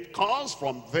 if it comes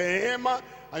from them,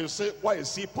 and you say, why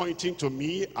is he pointing to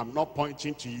me? I'm not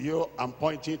pointing to you. I'm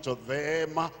pointing to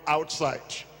them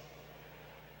outside.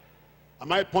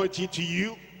 Am I pointing to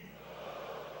you?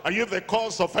 Are you the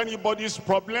cause of anybody's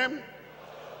problem?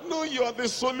 No, you are the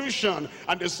solution.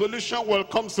 And the solution will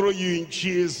come through you in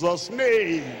Jesus'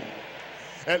 name.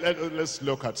 Let's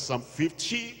look at Psalm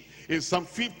 50. In Psalm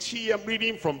 50, I'm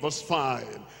reading from verse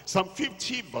 5. Psalm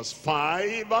 50, verse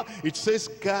 5, it says,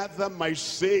 gather my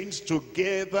saints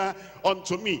together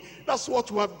unto me. That's what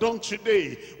we have done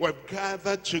today. We've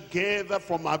gathered together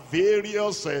from our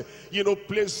various,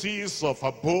 places of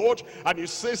abode. And it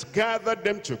says, gather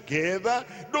them together,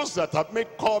 those that have made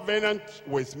covenant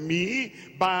with me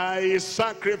by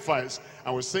sacrifice.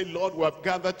 And we say, Lord, we have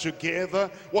gathered together.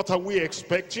 What are we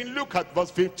expecting? Look at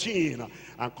verse 15.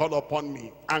 And call upon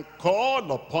me. And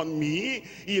call upon me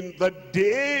in the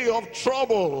day of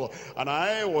trouble. And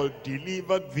I will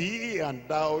deliver thee, and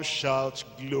thou shalt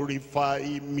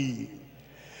glorify me.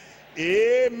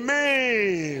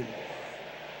 Amen.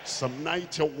 Psalm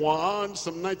 91,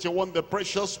 the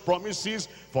precious promises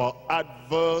for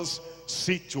adverse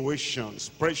situations.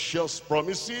 Precious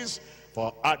promises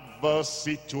for adverse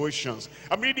situations.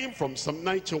 I'm reading from Psalm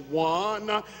 91,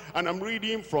 and I'm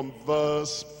reading from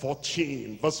verse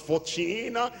 14. Verse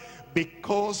 14,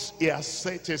 because he has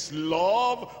set his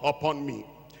love upon me,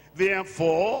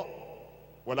 therefore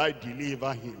will I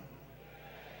deliver him.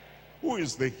 Who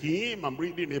is the him I'm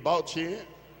reading about here?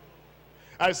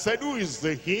 I said, who is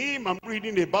the him I'm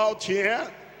reading about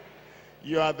here?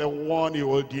 You are the one who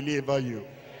will deliver you.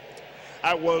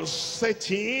 I will set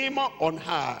him on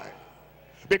high,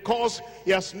 because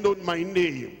he has known my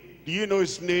name. Do you know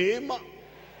his name?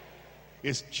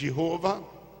 It's Jehovah.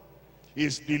 He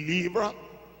is deliverer.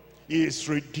 He is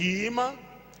redeemer.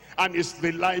 And is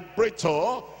the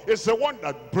liberator. It's the one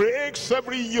that breaks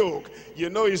every yoke. You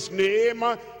know his name,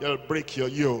 he'll break your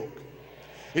yoke.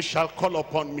 He shall call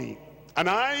upon me, and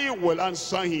I will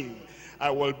answer him. I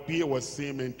will be with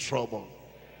him in trouble.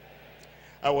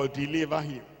 I will deliver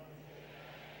him.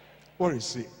 Where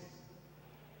is he?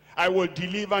 I will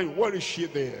deliver him. Where is she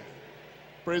there?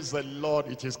 Praise the Lord,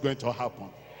 it is going to happen.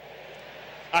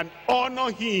 And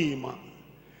honor him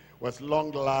with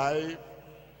long life.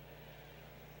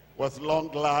 With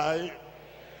long life.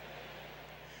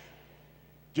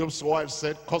 Job's wife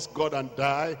said, curse God and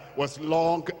die. With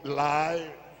long life.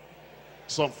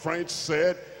 Some friends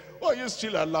said, why are you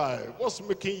still alive? What's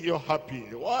making you happy?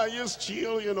 Why are you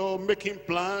still, making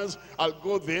plans? I'll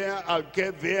go there, I'll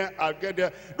get there, I'll get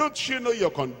there. Don't you know your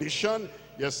condition?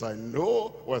 Yes, I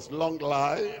know. With long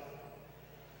life.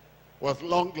 With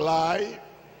long life.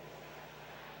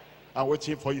 I'm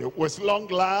waiting for you. With long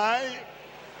life.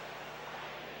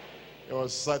 It will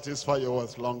satisfy you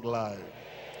with long life.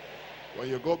 When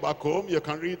you go back home, you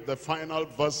can read the final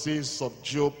verses of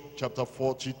Job chapter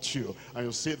 42. And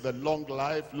you see the long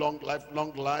life,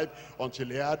 until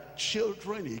he had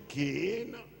children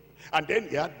again. And then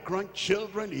he had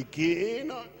grandchildren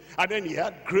again. And then he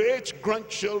had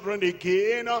great-grandchildren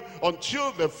again.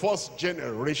 Until the first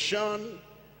generation.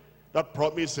 That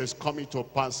promise is coming to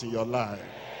pass in your life.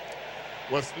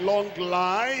 With long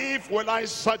life will I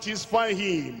satisfy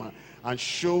him and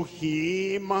show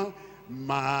him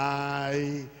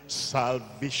my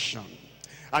salvation.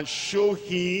 And show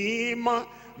him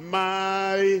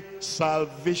my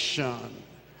salvation.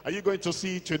 Are you going to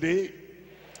see it today?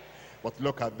 But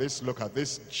look at this,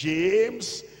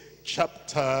 James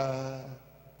chapter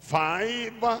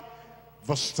 5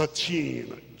 verse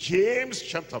 13. James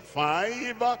chapter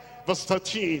 5 verse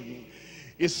 13.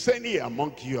 Is any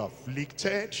among you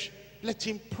afflicted? Let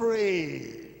him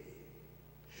pray.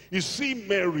 Is he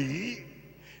merry?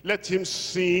 Let him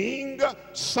sing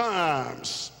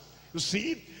psalms. You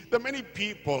see, the many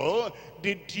people,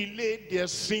 they delay their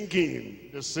singing.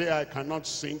 They say, I cannot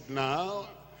sing now.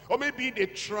 Or maybe they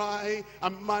try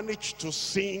and manage to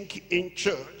sing in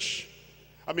church.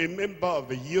 I'm a member of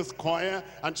the youth choir,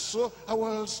 and so I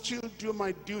will still do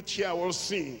my duty. I will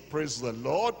sing, praise the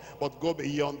Lord, but go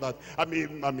beyond that. I'm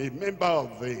a member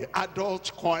of the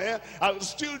adult choir. I'll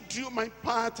still do my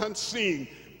part and sing,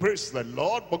 praise the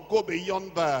Lord, but go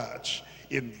beyond that.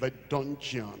 In the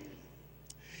dungeon,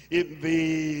 in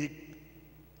the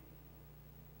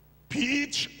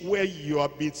pit where you are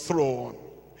be thrown,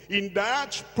 in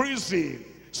that prison,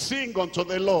 sing unto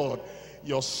the Lord.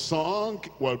 Your song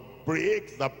will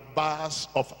break the bars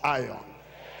of iron.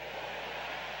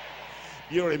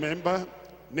 You remember?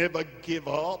 Never give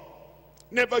up.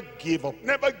 Never give up.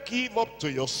 Never give up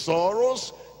to your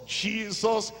sorrows.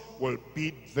 Jesus will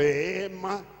bid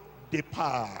them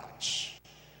depart.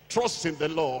 Trust in the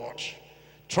Lord.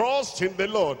 Trust in the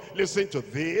Lord. Listen to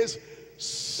this.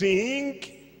 Sing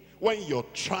when your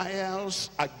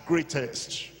trials are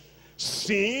greatest.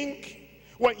 Sing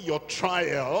when your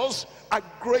trials are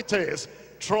greatest.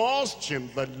 Trust in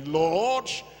the Lord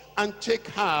and take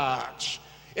heart.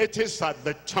 It is at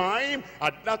the time,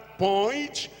 at that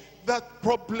point, that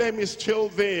problem is still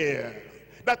there.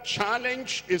 That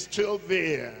challenge is still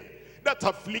there. That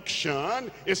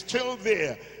affliction is still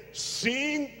there.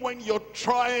 Sing when your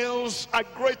trials are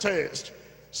greatest.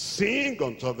 Sing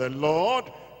unto the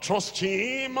Lord, trust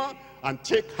him, and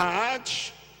take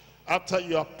heart after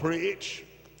you have prayed.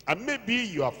 And maybe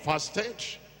you have fasted.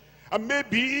 And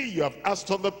maybe you have asked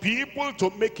other people to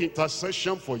make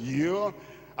intercession for you.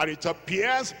 And it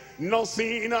appears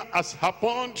nothing has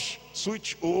happened.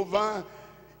 Switch over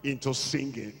into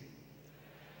singing.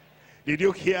 Did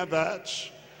you hear that?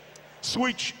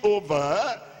 Switch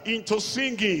over into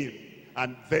singing.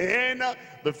 And then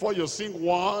before you sing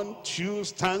 1, 2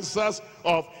 stanzas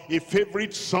of a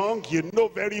favorite song you know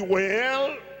very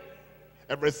well,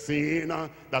 everything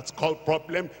that's called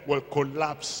problem will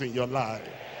collapse in your life.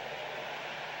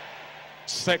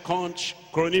 2nd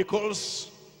Chronicles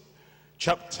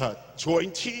chapter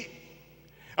 20.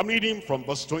 I'm reading from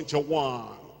verse 21.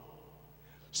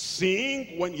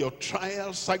 Sing when your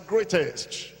trials are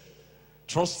greatest.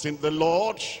 Trust in the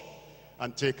Lord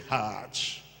and take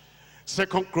heart.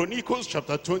 2nd Chronicles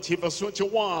chapter 20 verse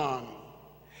 21.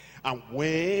 And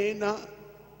when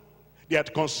they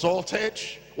had consulted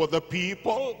with the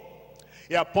people,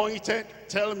 he appointed,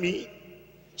 tell me,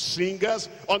 singers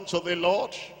unto the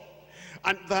Lord,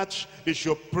 and that they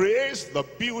should praise the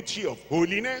beauty of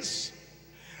holiness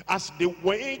as they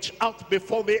went out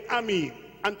before the army,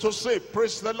 and to say,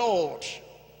 praise the Lord,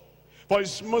 for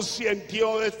his mercy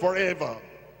endureth forever.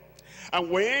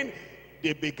 And when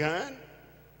they began,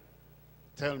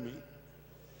 tell me,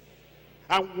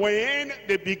 and when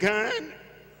they began,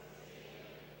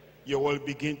 you will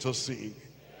begin to sing.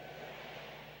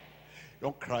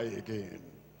 Don't cry again.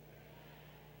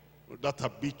 That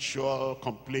habitual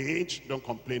complaint, don't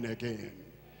complain again.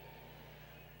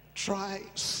 Try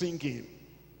singing.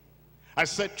 I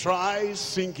said try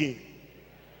singing.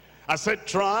 I said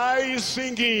try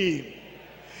singing.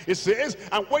 It says,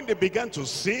 and when they began to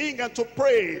sing and to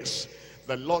praise,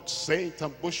 the Lord sent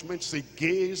ambushments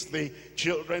against the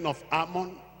children of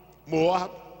Ammon,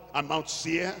 Moab, and Mount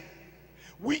Seir,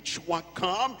 which were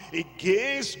come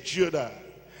against Judah,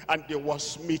 and they were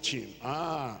smitten.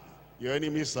 Your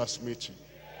enemies are smitten.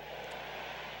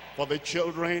 For the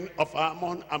children of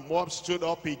Ammon and Moab stood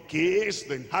up against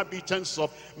the inhabitants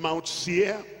of Mount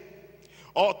Seir,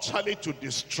 utterly to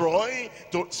destroy,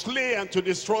 to slay and to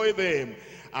destroy them.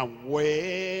 And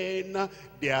when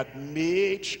they had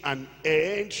made an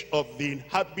end of the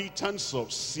inhabitants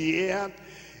of Seir,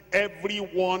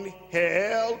 everyone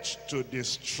held to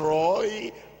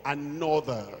destroy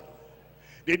another.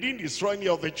 They didn't destroy any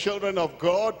of the children of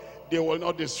God, they will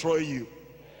not destroy you.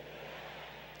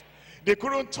 They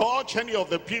couldn't touch any of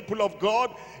the people of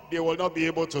God, they will not be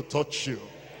able to touch you.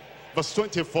 Verse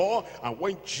 24, and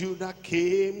when Judah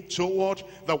came toward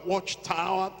the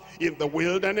watchtower in the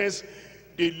wilderness,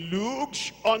 they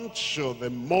looked unto the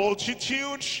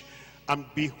multitude, and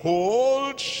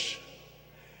behold,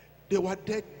 there were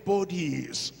dead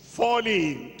bodies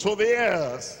falling to the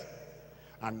earth,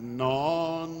 and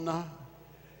none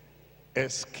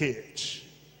escaped.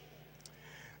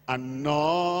 And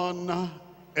none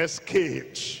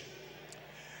escaped.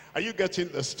 Are you getting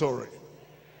the story?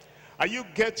 Are you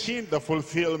getting the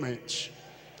fulfillment?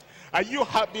 Are you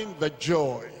having the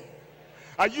joy?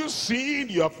 Are you seeing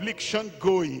your affliction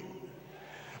going?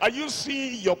 Are you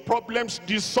seeing your problems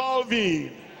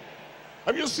dissolving?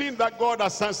 Have you seen that God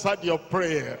has answered your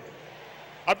prayer?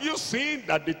 Have you seen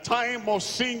that the time of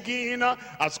singing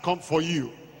has come for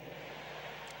you?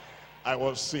 I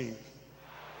will sing.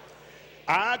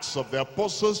 Acts of the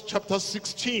Apostles chapter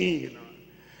 16.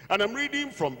 And I'm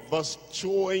reading from verse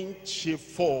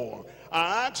 24.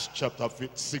 Acts chapter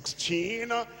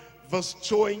 16 verse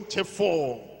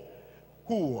 24.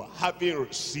 Who, having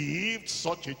received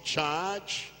such a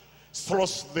charge,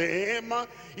 thrust them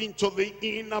into the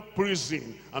inner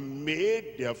prison and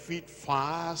made their feet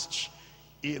fast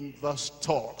in the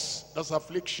stocks. That's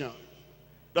affliction.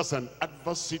 That's an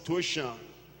adverse situation.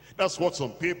 That's what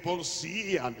some people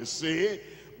see and they say,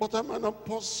 but I'm an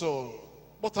apostle,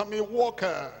 but I'm a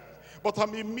worker, but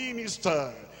I'm a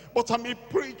minister, but I'm a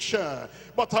preacher,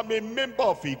 but I'm a member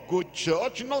of a good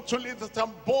church. Not only that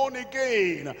I'm born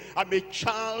again, I'm a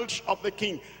child of the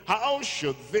King. How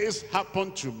should this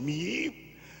happen to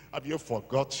me? Have you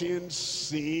forgotten?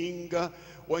 Sing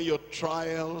when your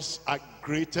trials are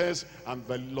greatest, and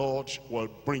the Lord will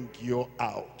bring you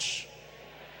out.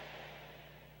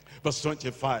 Verse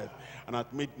 25, and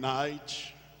at midnight,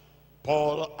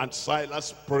 Paul and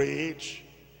Silas prayed,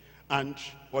 and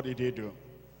what did they do?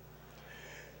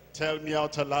 Tell me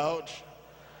out aloud.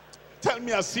 Tell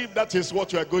me as if that is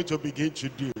what you are going to begin to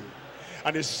do.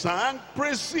 And they sang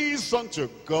praises unto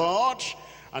God,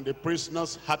 and the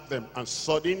prisoners had them. And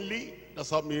suddenly, that's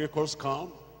how miracles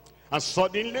come. And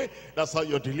suddenly, that's how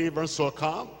your deliverance will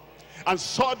come. And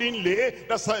suddenly,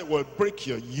 that's how it will break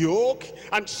your yoke.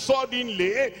 And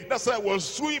suddenly, that's how it will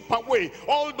sweep away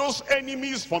all those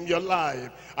enemies from your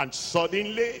life. And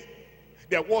suddenly,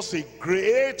 there was a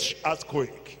great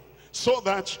earthquake, so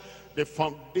that the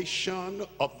foundation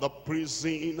of the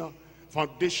prison,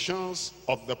 foundations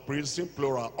of the prison,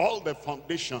 plural, all the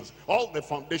foundations of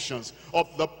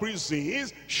the prison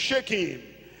is shaking.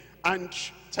 And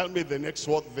tell me the next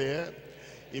word there.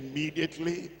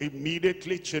 Immediately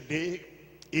today,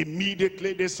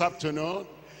 immediately this afternoon,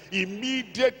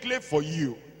 immediately for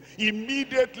you,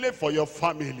 immediately for your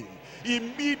family,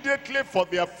 immediately for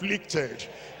the afflicted,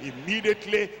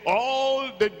 immediately all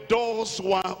the doors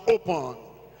were open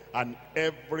and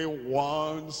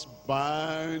everyone's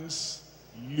bands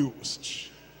loosed.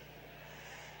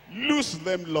 Loose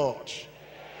them, Lord.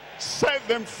 Set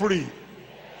them free.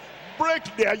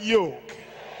 Break their yoke.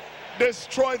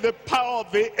 Destroy the power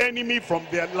of the enemy from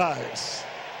their lives.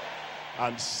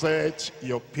 And set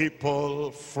your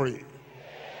people free.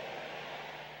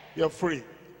 You're free.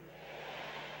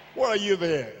 Where are you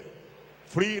there?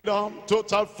 Freedom,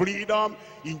 total freedom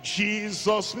in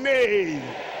Jesus' name.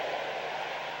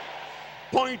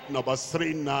 Point number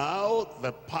 3 now,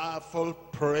 the powerful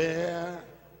prayer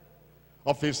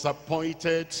of his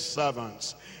appointed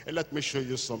servants. And let me show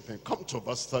you something. Come to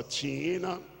verse 13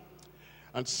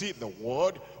 and see the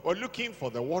word. We're looking for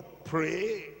the word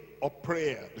pray or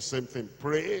prayer. The same thing,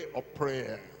 pray or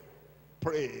prayer.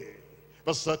 Pray.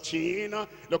 Verse 13,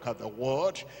 look at the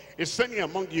word. Is any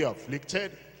among you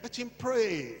afflicted? Let him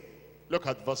pray. Look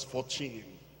at verse 14.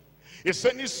 Is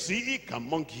any sick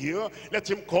among you? Let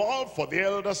him call for the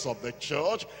elders of the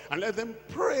church and let them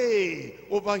pray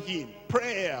over him.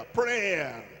 Prayer,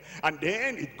 prayer. And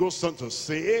then it goes on to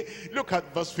say, look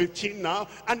at verse 15 now.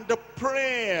 And the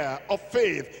prayer of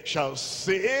faith shall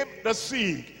save the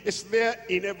sick. It's there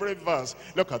in every verse.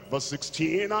 Look at verse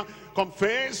 16.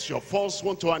 Confess your faults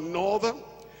one to another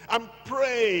and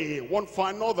pray one for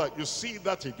another. You see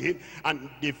that again. And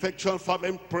the effectual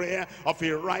fervent prayer of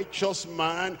a righteous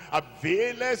man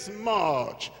availeth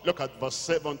much. Look at verse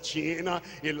 17.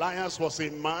 Elias was a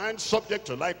man subject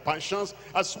to like passions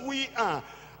as we are.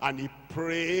 And he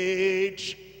prayed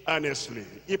earnestly.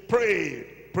 He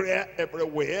prayed. Prayer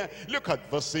everywhere. Look at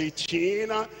verse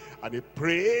 18. And he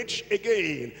prayed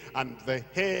again. And the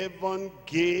heaven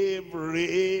gave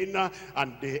rain.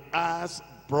 And the earth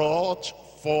brought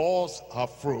forth her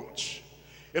fruit.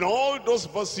 In all those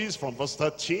verses from verse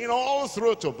 13 all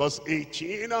through to verse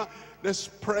 18, there's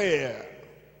prayer.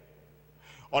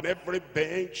 On every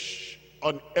bench,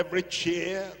 on every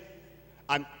chair,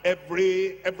 and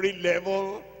every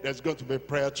level, there's going to be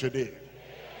prayer today.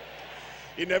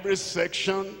 In every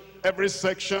section,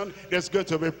 there's going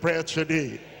to be prayer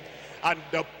today. And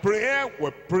the prayer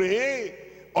we pray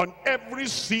on every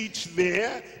seat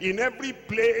there, in every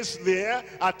place there,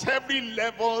 at every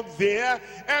level there,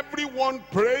 everyone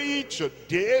pray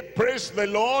today. Praise the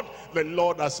Lord. The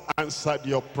Lord has answered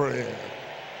your prayer.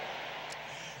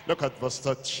 Look at verse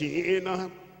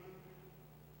 13.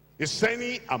 Is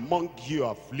any among you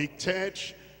afflicted?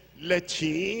 Let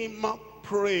him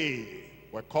pray.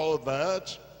 We call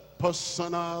that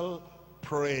personal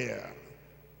prayer.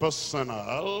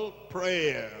 Personal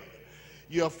prayer.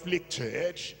 You're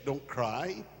afflicted, don't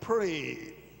cry,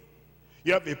 pray.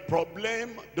 You have a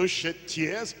problem, don't shed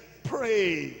tears,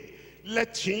 pray.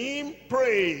 Let him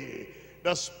pray.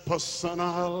 That's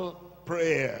personal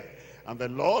prayer. And the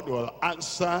Lord will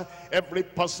answer every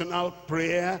personal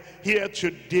prayer here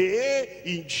today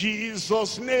in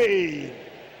Jesus' name.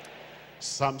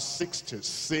 Psalm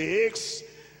 66,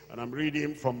 and I'm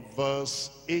reading from verse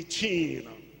 18.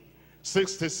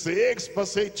 66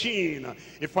 verse 18.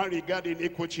 If I regard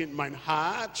iniquity in mine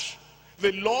heart,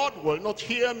 the Lord will not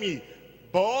hear me.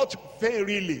 But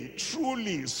verily,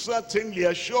 truly, certainly,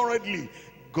 assuredly,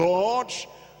 God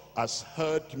has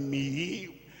heard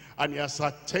me, and he has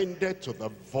attended to the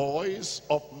voice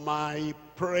of my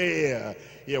prayer.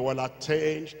 He will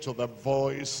attend to the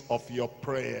voice of your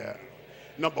prayer.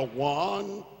 Number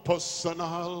 1,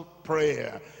 personal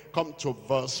prayer. Come to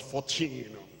verse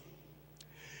 14.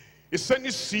 Is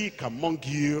any sick among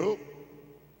you?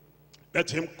 Let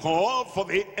him call for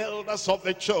the elders of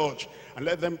the church and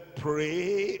let them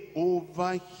pray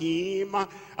over him,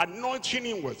 anointing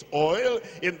him with oil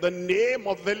in the name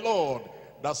of the Lord.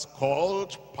 That's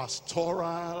called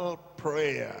pastoral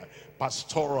prayer.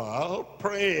 Pastoral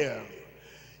prayer.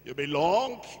 You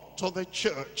belong to the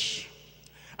church,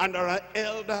 and there are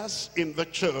elders in the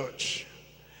church.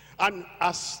 And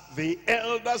as the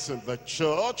elders in the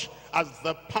church, as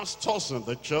the pastors in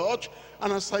the church,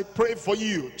 and as I pray for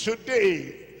you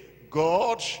today,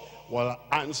 God will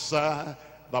answer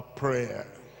the prayer.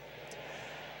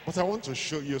 But I want to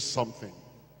show you something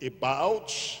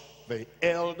about the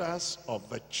elders of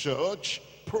the church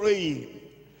praying.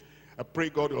 I pray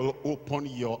God will open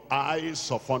your eyes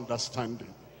of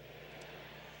understanding.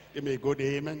 Give me a good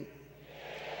amen.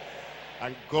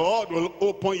 And God will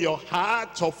open your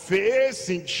heart of faith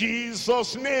in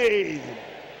Jesus' name.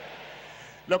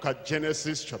 Look at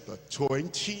Genesis chapter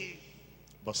 20,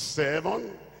 verse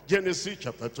 7. Genesis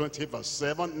chapter 20, verse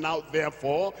 7. Now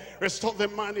therefore, restore the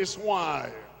man his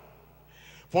wife,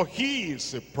 for he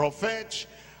is a prophet,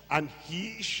 and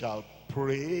he shall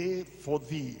pray for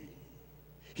thee.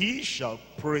 He shall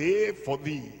pray for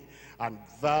thee, and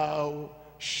thou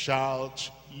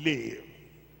shalt live.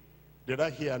 Did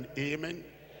I hear an amen?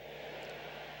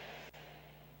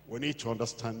 We need to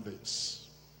understand this.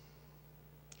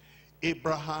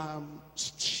 Abraham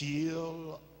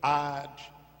still had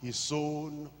his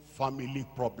own family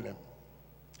problem.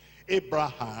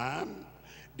 Abraham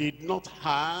did not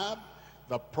have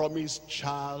the promised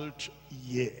child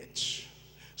yet.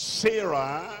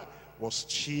 Sarah was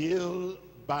still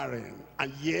barren.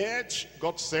 And yet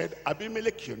God said,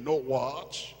 Abimelech, you know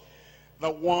what? The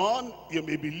one you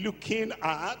may be looking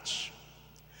at,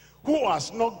 who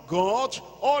has not got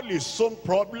all his own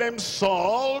problems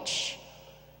solved,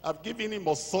 I've given him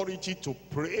authority to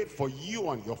pray for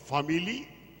you and your family,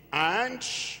 and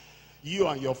you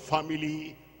and your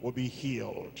family will be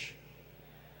healed.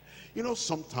 You know,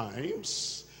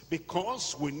 sometimes,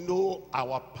 because we know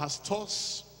our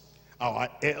pastors, our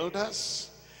elders,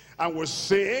 and we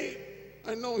say,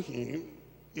 I know him,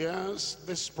 he has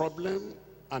this problem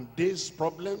and this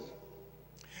problem,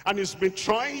 and he's been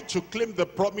trying to claim the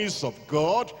promise of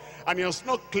God, and he has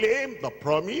not claimed the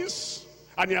promise,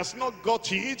 and he has not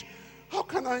got it. How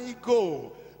can I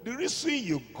go? The reason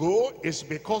you go is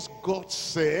because God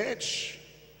said,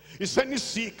 is any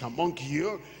sick among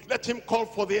you? Let him call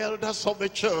for the elders of the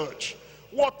church.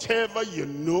 Whatever you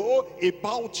know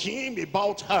about him,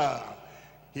 about her,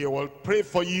 he will pray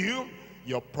for you.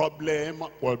 Your problem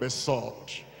will be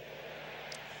solved.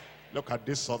 Look at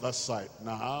this other side.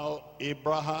 Now,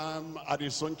 Abraham had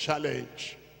his own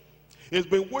challenge. He's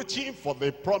been waiting for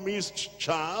the promised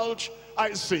child,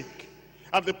 Isaac.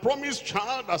 And the promised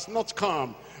child has not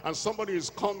come. And somebody is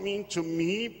coming to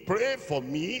me, pray for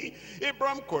me.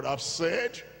 Abraham could have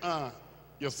said,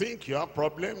 you think you have a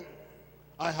problem?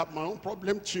 I have my own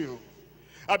problem too.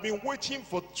 I've been waiting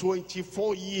for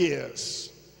 24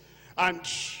 years. And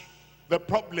the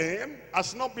problem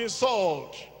has not been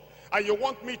solved. And you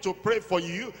want me to pray for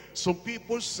you? Some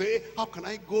people say, how can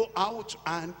I go out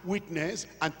and witness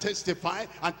and testify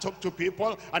and talk to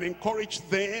people and encourage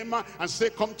them and say,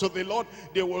 come to the Lord?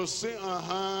 They will say,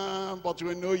 but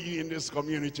we know you in this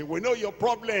community. We know your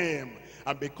problem.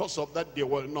 And because of that, they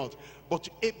will not. But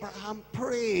Abraham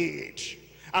prayed.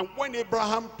 And when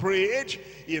Abraham prayed,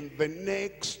 in the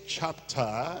next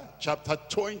chapter, chapter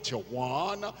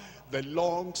 21, the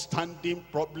long-standing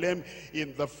problem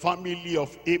in the family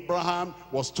of Abraham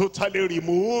was totally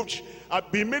removed.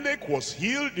 Abimelech was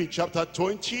healed in chapter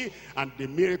 20, and the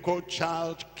miracle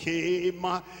child came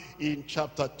in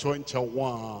chapter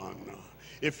 21.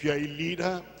 If you're a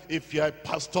leader, if you're a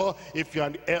pastor, if you're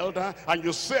an elder, and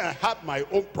you say, I have my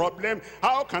own problem,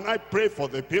 how can I pray for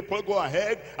the people? Go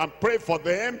ahead and pray for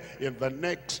them. In the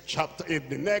next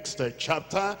chapter,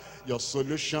 chapter, your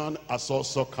solution has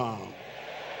also come.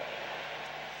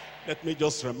 Let me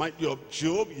just remind you of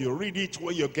Job. You read it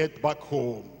when you get back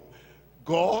home.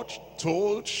 God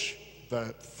told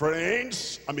the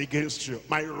friends, I'm against you.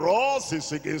 My wrath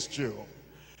is against you.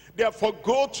 Therefore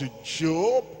go to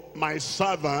Job, my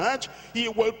servant. He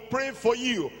will pray for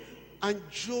you. And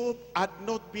Job had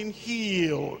not been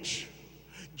healed.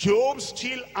 Job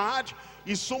still had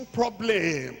his own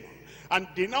problem. And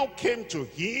they now came to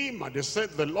him and they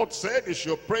said, the Lord said he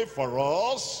should pray for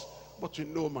us. But you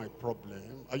know my problem.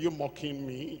 Are you mocking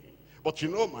me? But you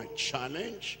know my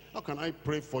challenge. How can I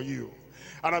pray for you?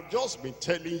 And I've just been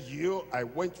telling you, I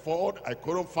went forward, I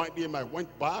couldn't find him. I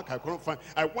went back,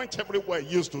 I went everywhere I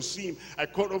used to see him. I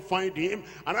couldn't find him.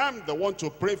 And I'm the one to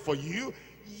pray for you.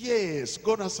 Yes,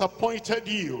 God has appointed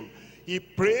you. He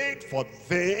prayed for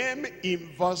them in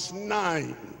verse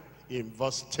 9. In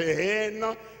verse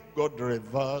 10, God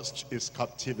reversed his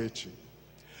captivity.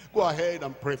 Go ahead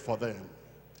and pray for them.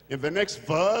 In the next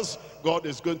verse, God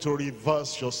is going to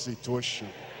reverse your situation.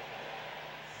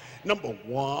 Number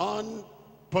one,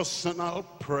 personal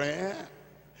prayer.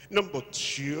 Number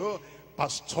two,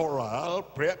 pastoral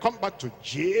prayer. Come back to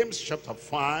James chapter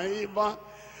 5.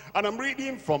 And I'm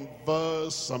reading from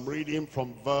verse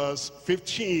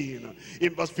 15.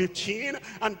 In verse 15,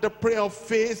 and the prayer of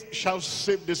faith shall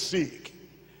save the sick,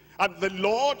 and the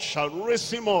Lord shall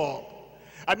raise him up.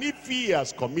 And if he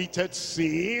has committed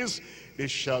sins, they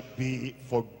shall be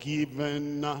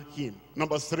forgiven him.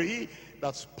 Number 3,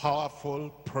 that's powerful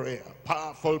prayer.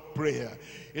 Powerful prayer.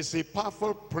 It's a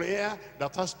powerful prayer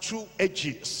that has 2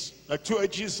 edges, like 2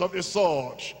 edges of the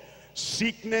sword.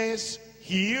 Sickness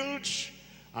healed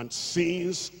and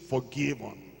sins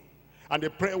forgiven. And the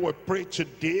prayer we pray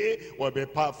today will be a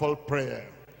powerful prayer.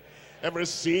 Every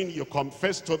sin you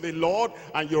confess to the Lord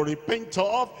and you repent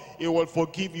of, he will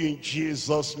forgive you in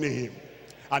Jesus' name.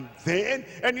 And then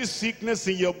any sickness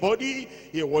in your body,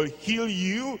 he will heal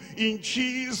you in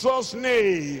Jesus'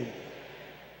 name.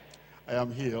 I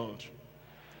am healed.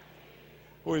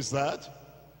 Who is that?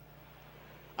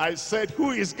 I said,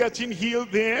 who is getting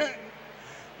healed there?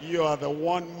 You are the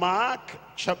one. Mark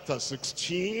chapter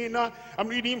 16. I'm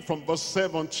reading from verse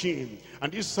 17.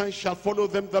 And this sign shall follow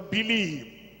them that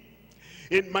believe.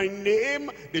 In my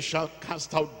name they shall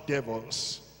cast out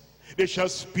devils. They shall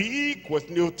speak with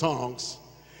new tongues.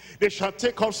 They shall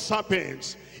take up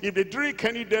serpents. If they drink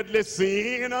any deadly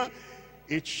thing,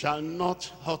 it shall not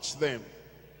hurt them.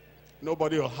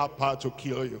 Nobody will have power to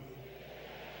kill you.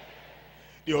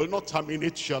 They will not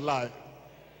terminate your life.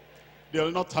 They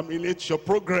will not terminate your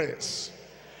progress.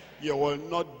 You will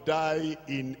not die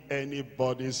in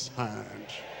anybody's hand.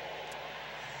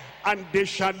 And they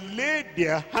shall lay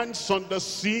their hands on the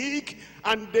sick,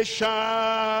 and they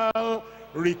shall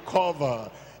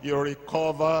recover. You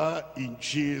recover in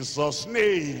Jesus'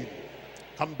 name.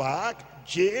 Come back.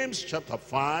 James chapter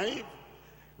 5.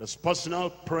 There's personal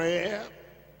prayer.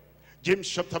 James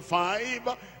chapter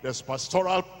 5. There's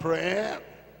pastoral prayer.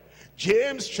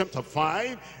 James chapter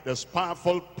 5. There's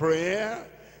powerful prayer.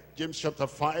 James chapter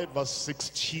 5 verse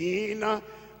 16.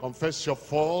 Confess your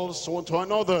faults one to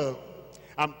another,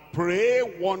 and pray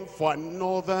one for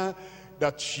another,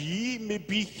 that ye may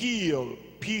be healed.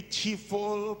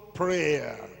 Pitiful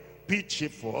prayer.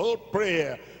 Pitiful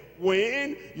prayer.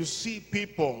 When you see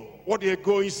people, what they're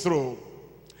going through,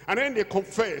 and then they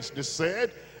confess, they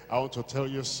said, I want to tell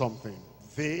you something.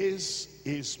 This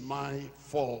is my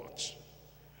fault.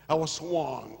 I was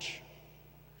warned.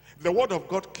 The word of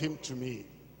God came to me.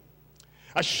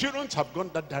 I shouldn't have gone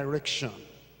that direction.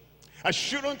 I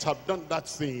shouldn't have done that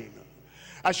thing.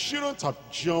 I shouldn't have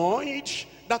joined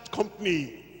that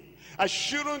company. I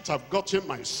shouldn't have gotten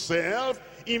myself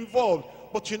involved.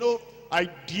 But you know, I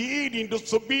did in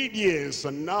disobedience,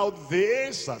 and now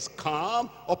this has come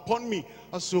upon me.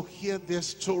 As you hear their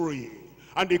story,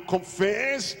 and they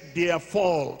confess their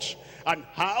fault, and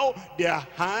how their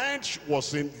hand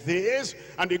was in this,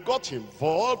 and they got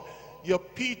involved. You're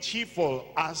pitiful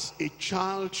as a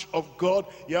child of God.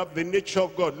 You have the nature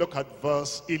of God. Look at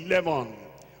verse 11.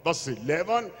 Verse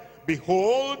 11,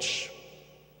 behold,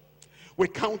 we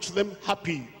count them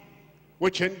happy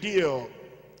which endure.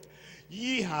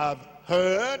 Ye have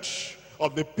heard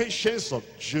of the patience of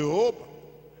Job,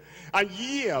 and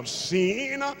ye have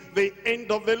seen the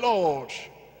end of the Lord,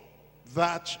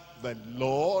 that the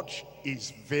Lord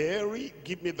is very,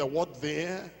 give me the word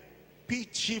there,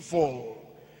 pitiful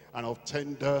and of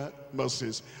tender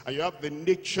mercies. And you have the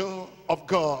nature of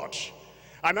God.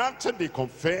 And after they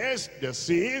confess their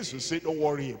sins, you say, don't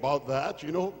worry about that.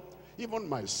 You know, even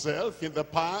myself in the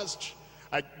past,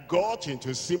 I got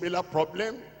into a similar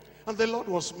problem, and the Lord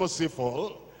was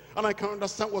merciful. And I can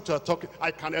understand what you're talking. I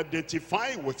can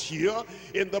identify with you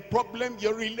in the problem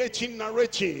you're relating,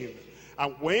 narrating.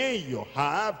 And when you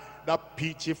have that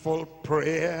pitiful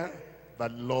prayer, the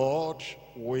Lord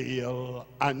will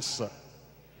answer.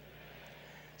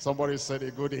 Somebody said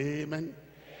a good amen.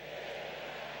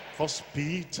 First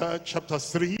Peter chapter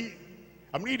 3.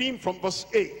 I'm reading from verse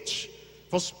 8.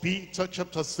 First Peter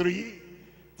chapter 3,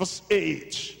 verse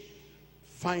 8.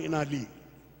 Finally,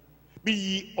 be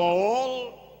ye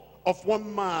all of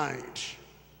one mind,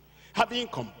 having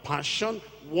compassion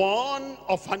one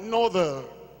of another.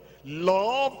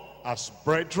 Love as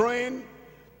brethren.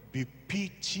 Be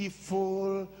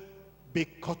pitiful, be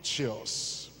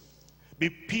courteous.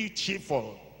 Be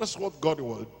pitiful. That's what God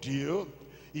will do.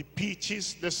 He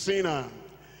pities the sinner.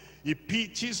 He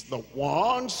pities the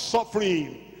one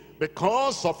suffering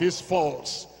because of his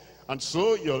faults. And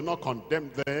so you'll not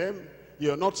condemn them.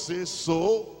 You'll not say,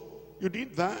 so you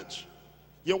did that.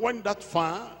 You went that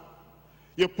far.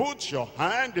 You put your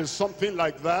hand in something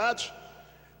like that.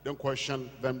 Don't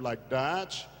question them like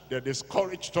that. They're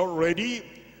discouraged already.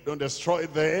 Don't destroy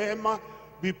them.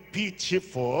 be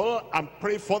pitiful and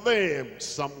pray for them.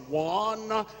 Psalm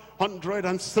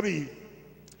 103.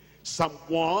 Psalm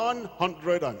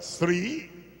 103.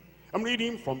 I'm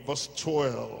reading from verse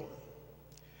 12.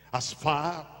 As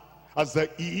far as the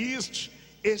east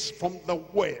is from the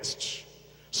west,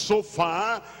 so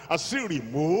far as he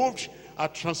removed our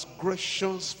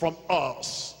transgressions from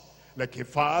us. Like a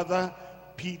father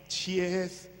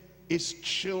pitieth his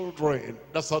children.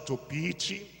 That's how to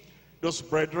pity those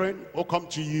brethren who come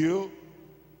to you,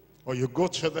 or you go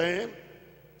to them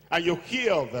and you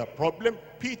hear their problem.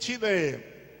 Pity them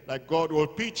like God will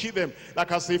pity them.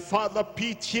 Like as a father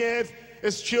pitieth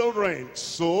his children,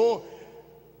 so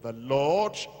the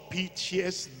Lord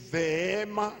pitieth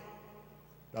them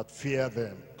that fear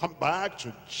them. Come back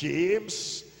to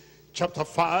James chapter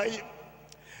 5.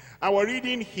 And we're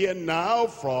reading here now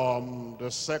from the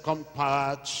second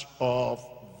part of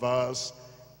verse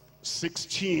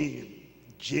 16.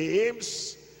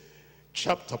 James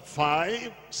chapter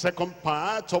 5, second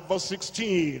part of verse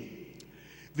 16.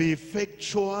 The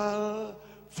effectual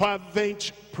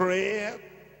fervent prayer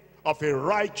of a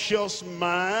righteous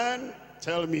man,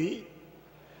 tell me,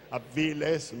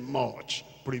 availeth much.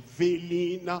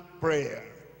 Prevailing prayer.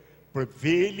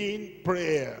 Prevailing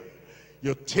prayer.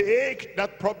 You take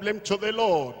that problem to the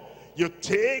Lord. You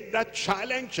take that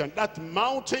challenge and that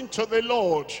mountain to the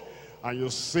Lord. And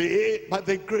you say, by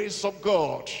the grace of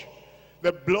God,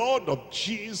 the blood of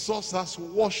Jesus has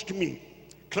washed me,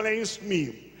 cleansed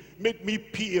me, made me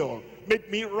pure, made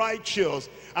me righteous.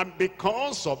 And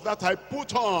because of that, I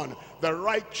put on the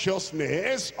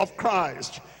righteousness of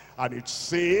Christ. And it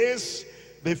says,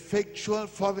 the effectual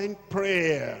fervent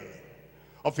prayer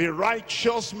of a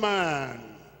righteous man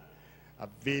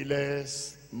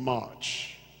availeth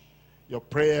much. Your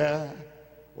prayer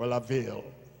will avail.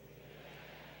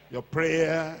 Your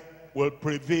prayer will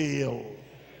prevail.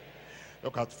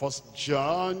 Look at 1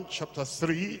 John chapter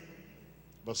 3,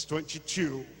 verse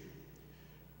 22.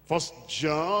 1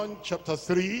 John chapter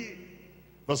 3,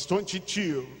 verse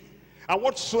 22. And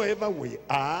whatsoever we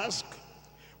ask,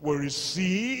 we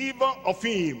receive of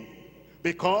him,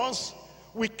 because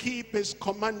we keep his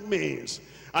commandments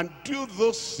and do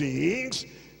those things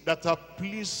that are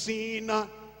pleasing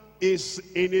is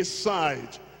in his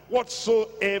sight.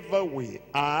 Whatsoever we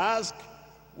ask,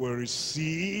 we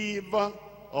receive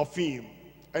of him.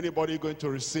 Anybody going to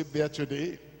receive there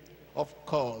today? Of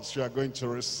course you are going to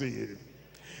receive.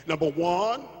 Number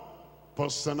one,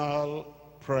 personal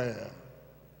prayer.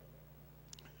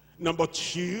 Number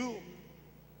two,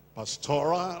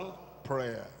 pastoral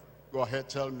prayer. Go ahead,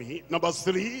 tell me. Number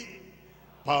three,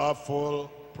 powerful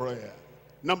prayer.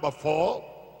 Number four,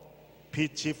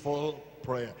 pitiful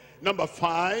prayer. Number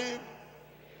five,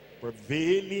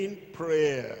 prevailing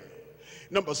prayer.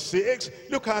 Number six,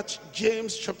 look at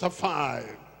James chapter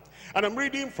 5. And I'm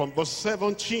reading from verse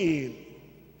 17.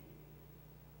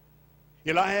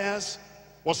 Elias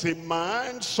was a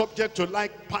man subject to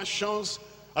like passions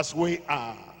as we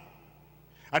are.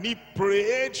 And he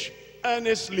prayed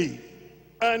earnestly,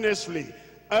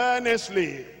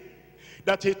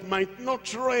 that it might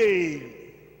not rain.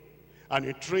 And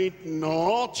it rained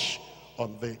not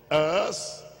on the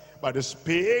earth by the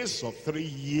space of 3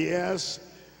 years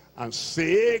and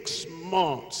 6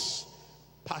 months.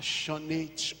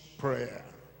 Passionate prayer.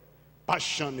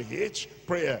 Passionate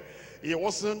prayer. He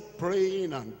wasn't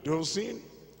praying and dozing,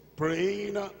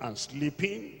 praying and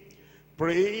sleeping,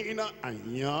 praying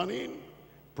and yawning,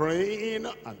 praying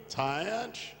and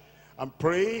tired, and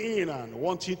praying and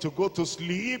wanting to go to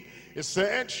sleep. He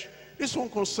said, this one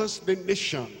concerns the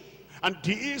nation, and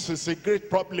this is a great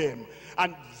problem,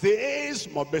 and this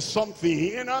must be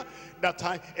something that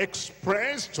I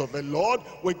express to the Lord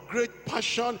with great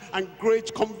passion and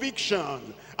great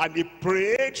conviction. And he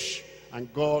prayed,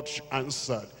 and God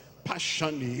answered.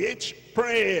 Passionate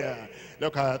prayer.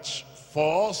 Look at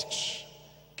 1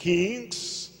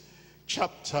 Kings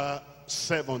chapter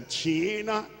 17,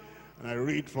 and I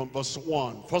read from verse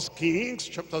 1. 1 Kings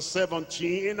chapter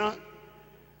 17,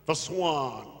 verse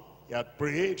 1. He had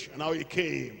prayed, and now he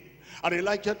came. And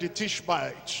Elijah the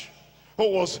Tishbite,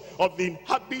 who was of the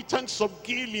inhabitants of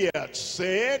Gilead,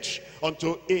 said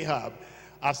unto Ahab,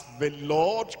 as the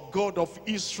Lord God of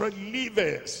Israel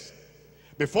liveth,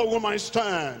 before whom I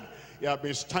stand, you have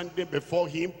been standing before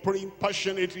him, praying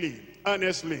passionately,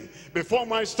 earnestly. Before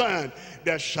my stand,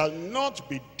 there shall not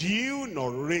be dew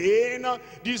nor rain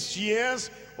this year,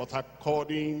 but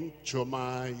according to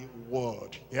my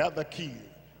word. He had the key.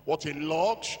 What he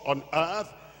locked on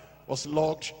earth was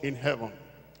locked in heaven.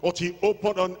 What he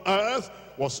opened on earth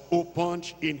was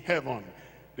opened in heaven.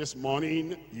 This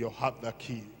morning, you have the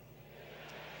key.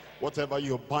 Whatever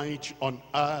you bind on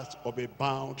earth will be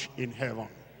bound in heaven.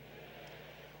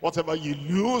 Whatever you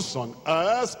loose on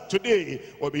earth today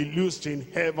will be loosed in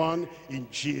heaven in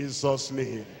Jesus'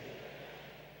 name.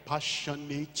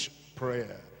 Passionate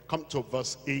prayer. Come to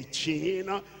verse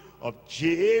 18 of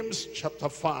James chapter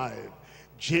 5.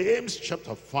 James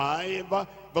chapter 5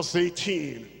 verse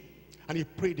 18. And he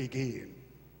prayed again.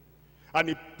 And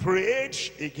he prayed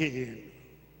again.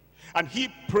 And he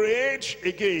prayed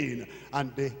again.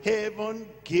 And the heaven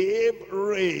gave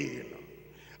rain.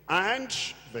 And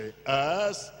the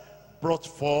earth brought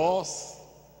forth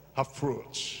her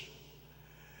fruit.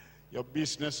 Your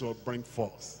business will bring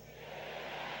forth.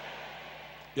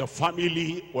 Your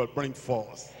family will bring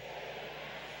forth.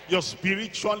 Your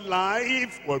spiritual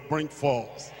life will bring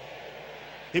forth.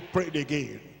 He prayed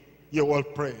again. You will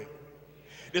pray.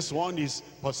 This one is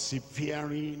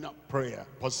persevering prayer.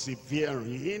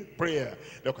 Persevering prayer.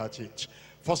 Look at it.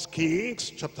 1 Kings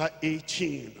chapter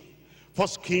 18. 1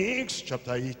 Kings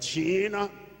chapter 18.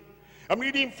 I'm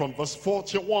reading from verse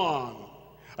 41.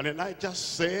 And Elijah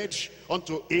said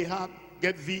unto Ahab,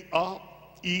 get thee up,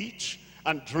 eat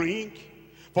and drink,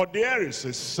 for there is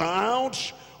a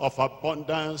sound of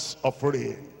abundance of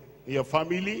rain. In your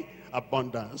family,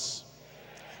 abundance.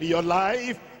 In your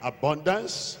life,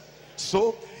 abundance.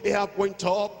 So Ahab went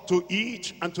up to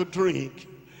eat and to drink.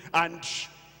 And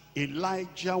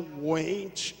Elijah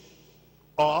went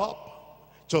up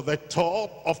to the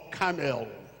top of Carmel.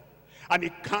 And he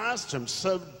cast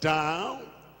himself down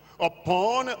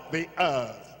upon the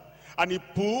earth. And he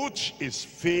put his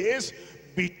face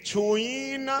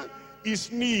between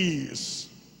his knees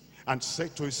and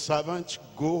said to his servant,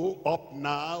 go up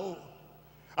now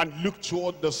and look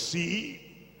toward the sea.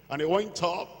 And he went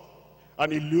up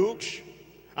and he looked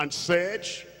and said,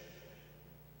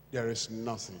 there is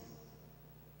nothing.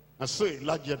 And so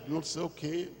Elijah did not say,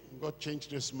 okay, God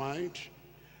changed his mind.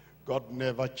 God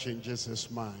never changes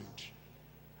his mind.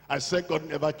 I said God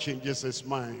never changes his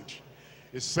mind.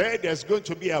 He said there's going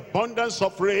to be abundance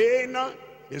of rain.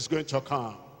 It's going to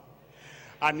come.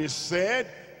 And he said,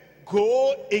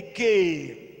 go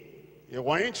again. He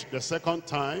went the second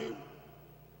time.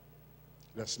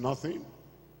 There's nothing.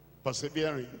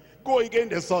 Persevering. Go again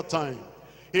the third time.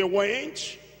 He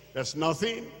went. There's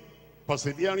nothing.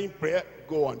 Persevering prayer.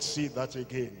 Go and see that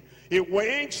again. He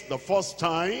went the first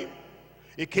time.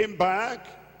 He came back.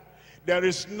 There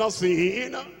is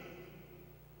nothing.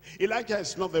 Elijah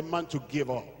is not the man to give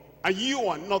up. And you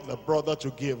are not the brother to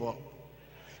give up.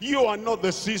 You are not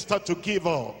the sister to give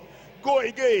up. Go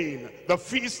again. The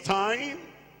fifth time,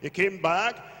 he came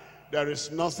back. There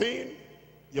is nothing.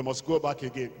 You must go back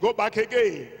again. Go back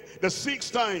again. The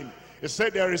sixth time, he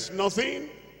said there is nothing.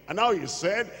 And now he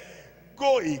said,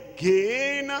 go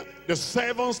again. The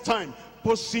seventh time,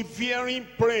 persevering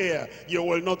prayer. You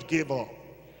will not give up.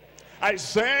 I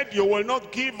said you will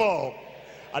not give up.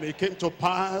 And it came to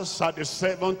pass at the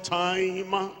seventh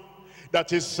time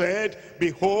that he said,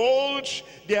 behold,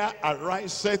 there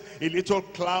ariseth a little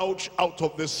cloud out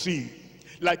of the sea,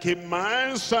 like a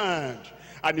man's hand.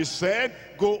 And he said,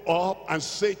 go up and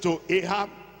say to Ahab,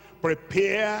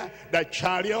 prepare thy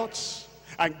chariots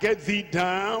and get thee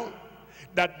down,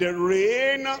 that the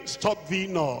rain stop thee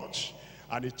not.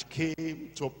 And it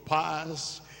came to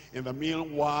pass in the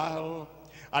meanwhile,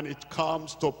 and it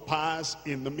comes to pass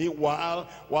in the meanwhile,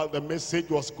 while the message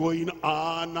was going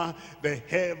on, the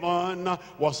heaven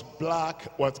was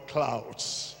black with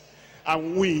clouds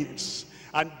and winds.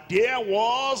 And there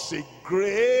was a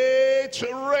great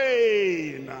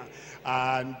rain.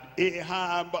 And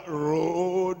Ahab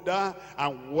rode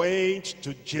and went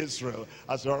to Jezreel.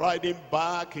 As you're riding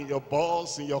back in your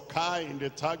bus, in your car, in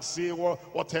the taxi, or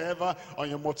whatever,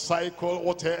 on your motorcycle,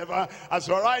 whatever, as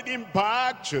you're riding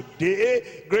back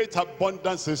today, great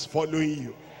abundance is following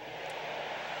you.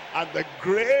 And the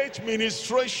great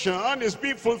ministration is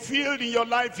being fulfilled in your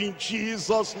life in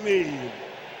Jesus' name.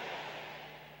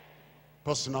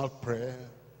 Personal prayer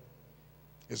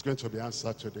is going to be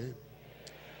answered today.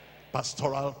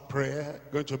 Pastoral prayer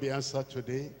going to be answered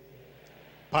today.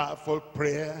 Powerful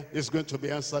prayer is going to be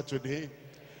answered today.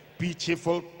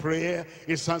 Pitiful prayer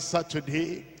is answered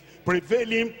today.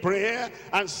 Prevailing prayer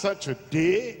answered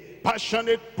today.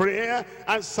 Passionate prayer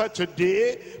answered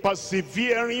today.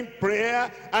 Persevering prayer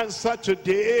answered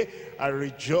today. I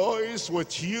rejoice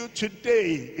with you.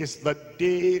 Today is the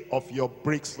day of your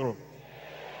breakthrough.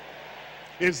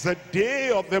 It's the day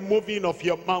of the moving of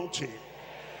your mountain.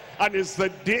 And it's the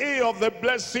day of the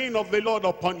blessing of the Lord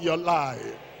upon your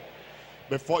life.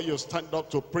 Before you stand up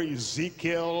to pray,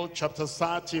 Ezekiel chapter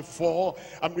 34,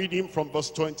 I'm reading from verse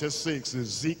 26.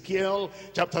 Ezekiel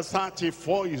chapter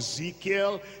 34,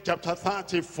 Ezekiel chapter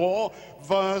 34,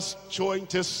 verse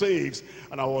 26.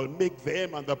 And I will make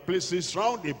them and the places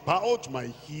round about my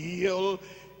hill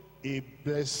a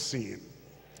blessing.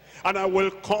 And I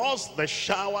will cause the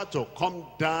shower to come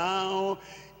down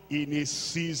in a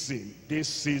season, this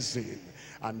season.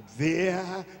 And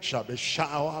there shall be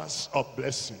showers of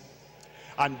blessing.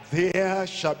 And there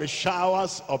shall be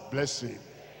showers of blessing.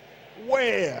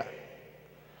 Where?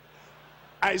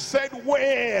 I said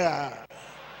where?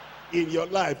 In your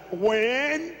life.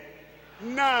 When?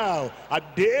 Now.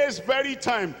 At this very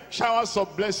time. Showers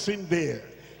of blessing there.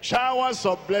 Showers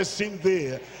of blessing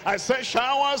there. I said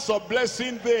showers of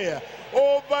blessing there.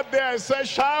 Over there I said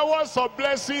showers of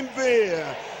blessing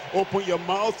there. Open your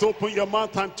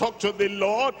mouth and talk to the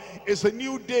Lord. It's a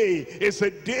new day. It's a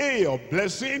day of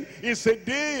blessing. It's a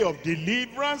day of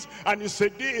deliverance. And it's a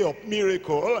day of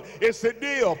miracle. It's a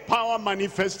day of power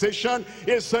manifestation.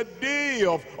 It's a day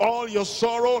of all your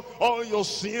sorrow, all your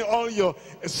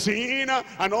sin,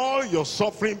 and all your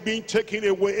suffering being taken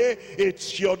away.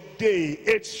 It's your day.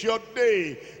 It's your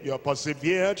day. You are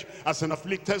persevered as an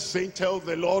afflicted saint. Tell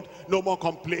the Lord, no more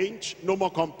complaints, no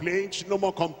more complaints, no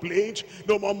more complaints,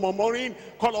 no more murmuring.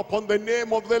 Call upon the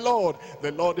name of the Lord.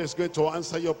 The Lord is going to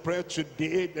answer your prayer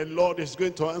today. The Lord is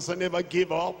going to answer. Never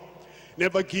give up.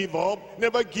 Never give up.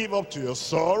 Never give up to your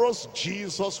sorrows.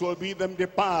 Jesus will be them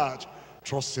depart.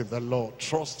 Trust in the Lord.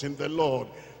 Trust in the Lord.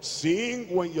 Sing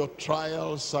when your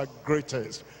trials are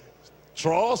greatest.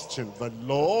 Trust in the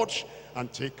Lord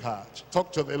and take heart.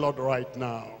 Talk to the Lord right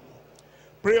now.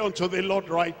 Pray unto the Lord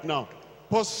right now.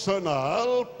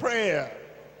 Personal prayer.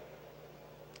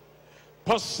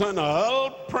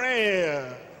 Personal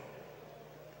prayer.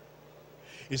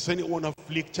 Is anyone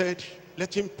afflicted?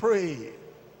 Let him pray.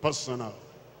 Personal.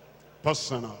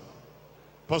 Personal.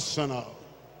 Personal.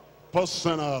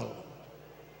 Personal.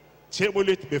 Table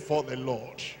it before the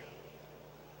Lord.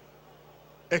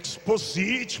 Expose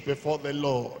it before the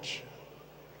Lord.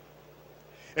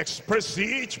 Express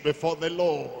it before the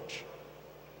Lord.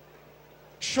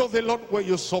 Show the Lord where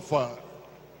you suffer.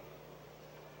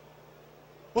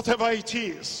 Whatever it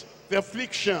is, the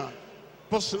affliction,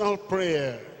 personal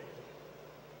prayer.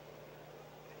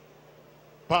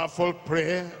 Powerful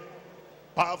prayer,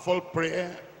 powerful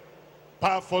prayer,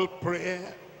 powerful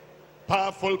prayer,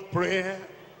 powerful prayer.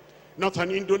 Not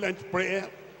an indolent prayer,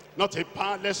 not a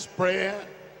powerless prayer,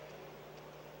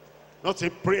 not a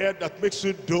prayer that makes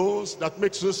you doze, that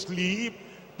makes you sleep.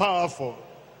 Powerful.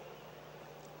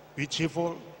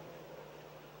 Pitiful.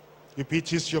 He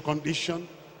pities your condition.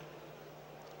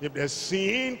 If there's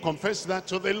sin, confess that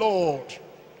to the Lord.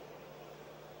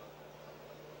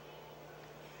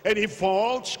 Any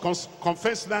fault,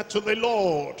 confess that to the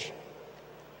Lord.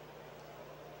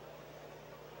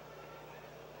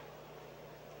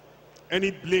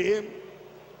 Any blame,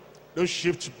 don't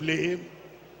shift blame.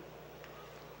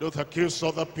 Don't accuse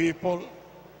other people.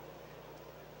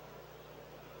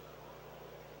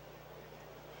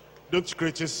 Don't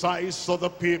criticize other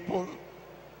people.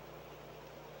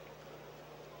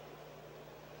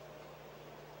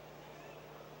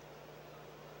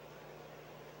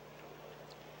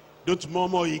 Don't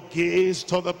murmur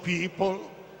against other people.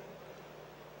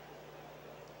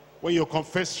 When you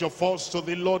confess your faults to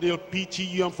the Lord, He'll pity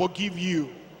you and forgive you.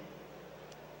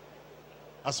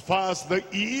 As far as the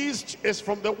east is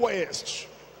from the west,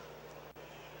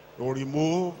 He will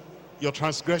remove your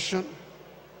transgression,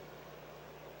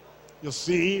 your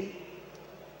sin,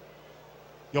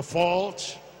 your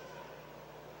fault.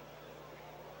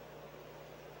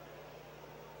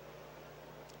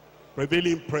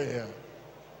 Prevailing prayer.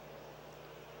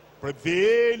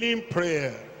 Prevailing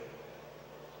prayer.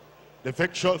 The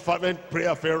effectual fervent prayer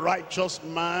of a righteous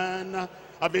man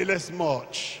availeth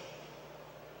much.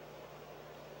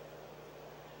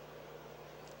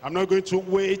 I'm not going to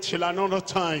wait till another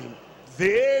time.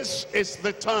 This is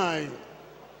the time.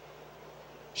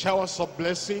 Showers of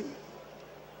blessing.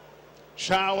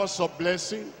 Showers of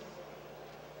blessing.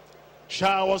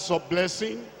 Showers of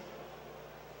blessing.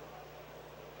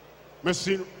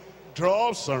 Mercy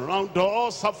drops around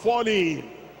us are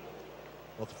falling.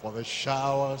 But for the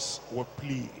showers we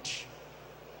plead.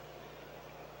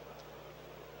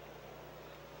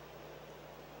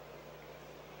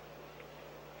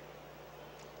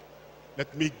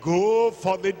 Let me go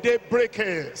for the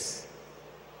daybreakers.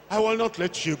 I will not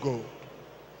let you go.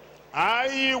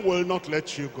 I will not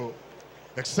let you go,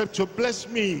 except to bless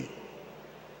me.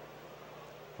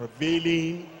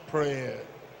 Prevailing prayer.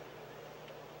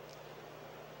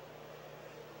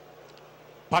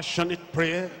 passionate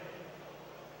prayer.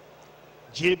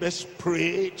 Jabez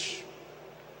prayed.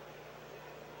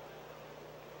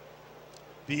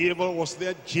 The evil was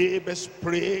there. Jabez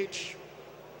prayed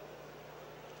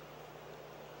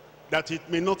that it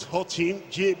may not hurt him.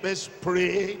 Jabez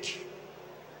prayed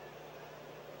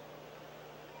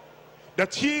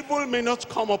that evil may not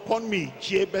come upon me.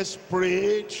 Jabez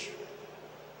prayed.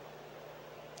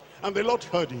 And the Lord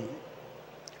heard him.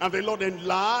 And the Lord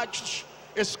enlarged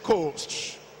his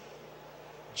coast.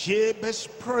 Jabez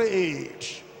prayed.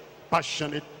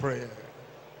 Passionate prayer.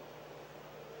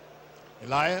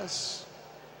 Elias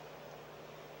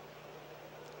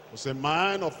was a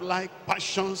man of like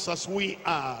passions as we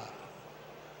are.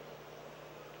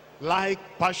 Like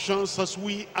passions as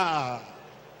we are.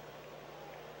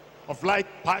 Of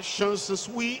like passions as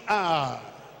we are.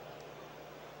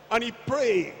 And he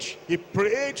prayed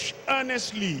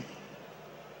earnestly.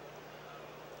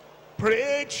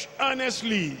 Prayed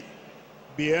earnestly.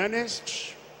 Be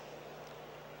earnest.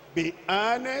 Be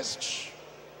earnest.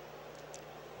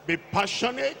 Be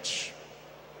passionate.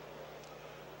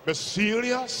 Be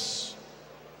serious.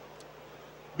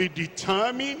 Be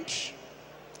determined.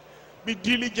 Be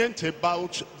diligent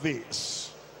about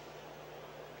this.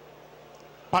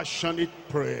 Passionate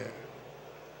prayer.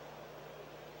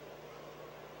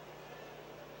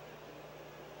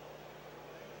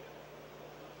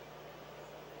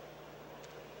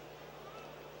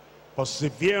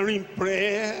 Persevering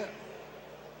prayer.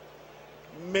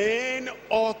 Men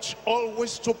ought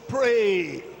always to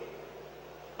pray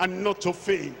and not to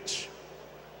faint.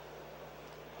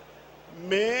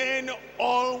 Men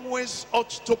always ought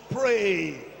to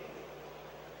pray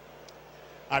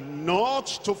and not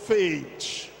to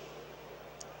faint.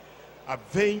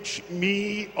 Avenge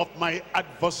me of my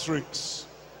adversaries.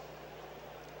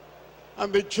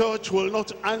 And the judge will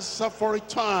not answer for a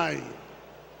time.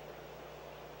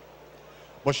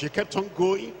 But she kept on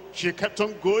going, she kept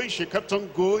on going, she kept on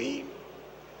going.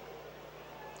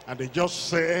 And they just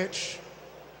said,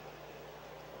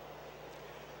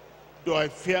 do I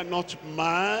fear not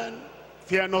man,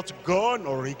 fear not God,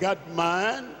 or regard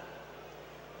man?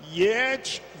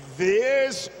 Yet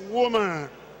this woman,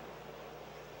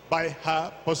 by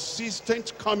her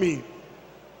persistent coming,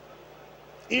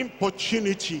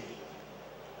 importunity,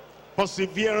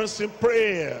 perseverance in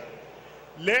prayer,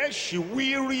 lest she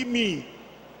weary me,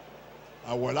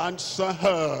 I will answer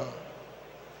her.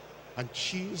 And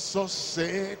Jesus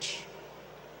said,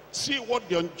 see what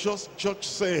the unjust judge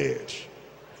said.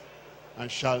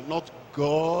 And shall not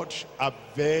God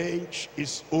avenge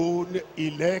his own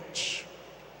elect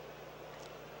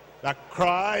that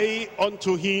cry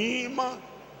unto him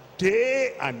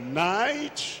day and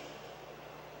night?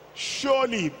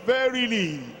 Surely,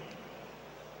 verily,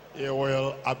 he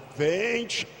will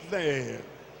avenge them.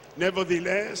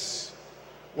 Nevertheless,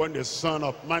 when the Son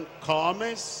of Man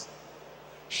cometh,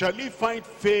 shall he find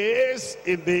faith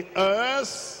in the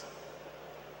earth?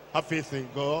 Have faith in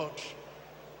God.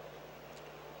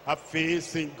 Have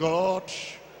faith in God.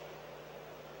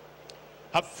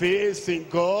 Have faith in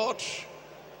God.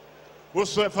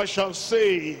 Whosoever shall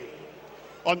say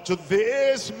unto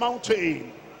this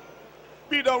mountain,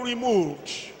 be thou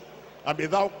removed, and be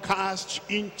thou cast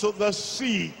into the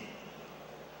sea,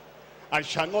 and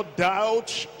shall not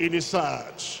doubt in his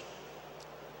heart,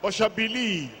 but shall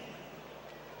believe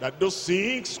that those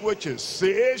things which he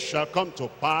says shall come to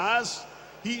pass,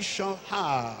 he shall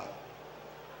have.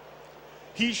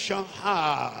 He shall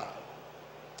have.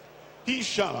 He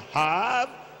shall have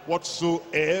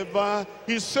whatsoever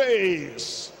he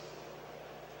says.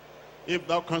 If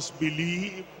thou canst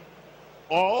believe,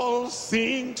 all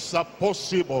things are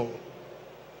possible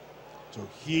to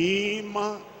him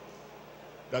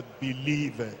that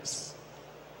believeth.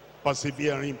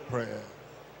 Persevering prayer.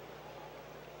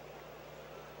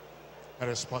 There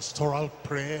is pastoral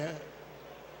prayer.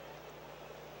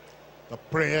 The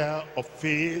prayer of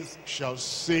faith shall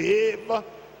save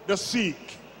the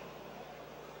sick,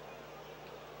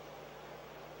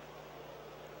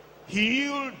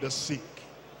 heal the sick,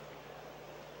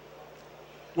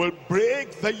 will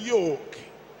break the yoke,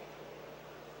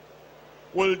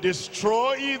 will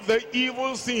destroy the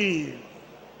evil thing.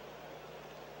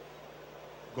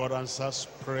 God answers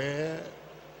prayer.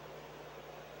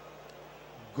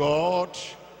 God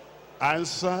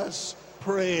answers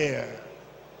prayer.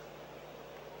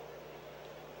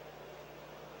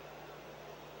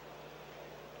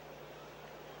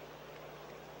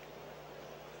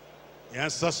 He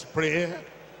answers prayer,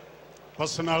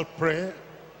 personal prayer.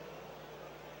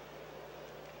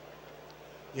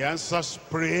 He answers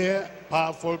prayer,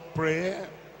 powerful prayer.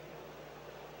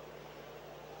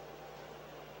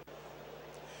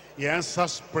 He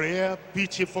answers prayer,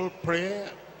 beautiful prayer.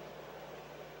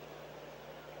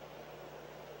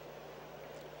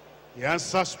 He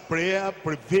answers prayer,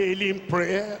 prevailing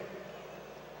prayer.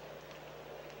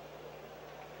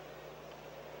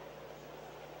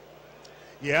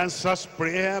 He answers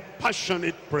prayer,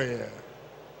 passionate prayer.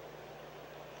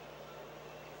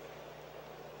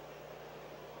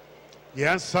 He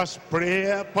answers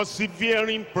prayer,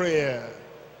 persevering prayer.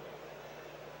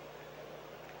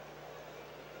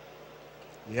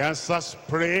 He answers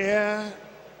prayer,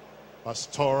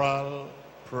 pastoral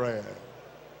prayer.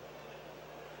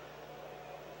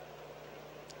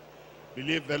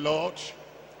 Believe the Lord.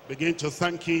 Begin to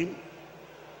thank him.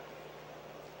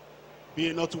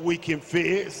 Be not weak in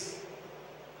faith.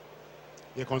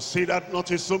 He considered not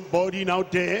his own body now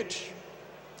dead.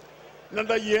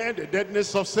 Another year, the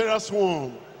deadness of Sarah's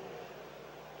womb.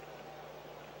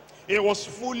 He was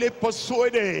fully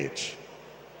persuaded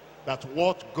that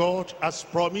what God has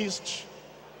promised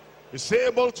is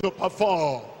able to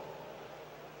perform.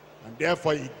 And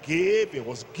therefore he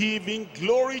was giving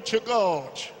glory to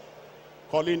God,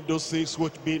 calling those things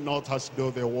which be not as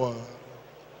though they were.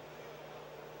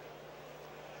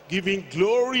 Giving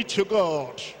glory to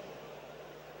God.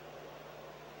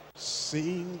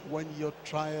 Sing when your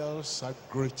trials are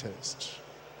greatest.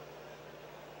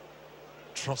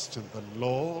 Trust in the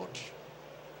Lord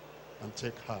and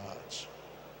take heart.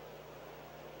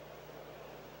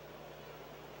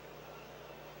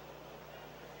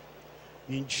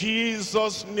 In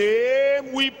Jesus'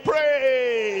 name we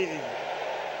pray.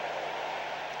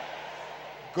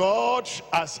 God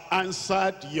has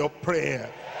answered your prayer.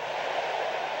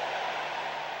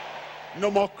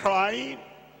 No more crying,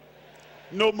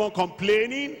 no more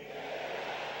complaining,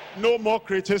 no more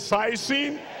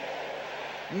criticizing,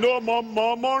 no more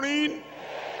murmuring,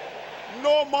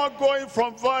 no more going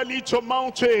from valley to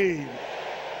mountain.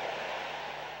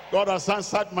 God has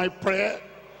answered my prayer.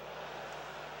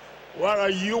 Where are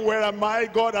you? Where am I?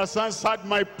 God has answered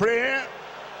my prayer.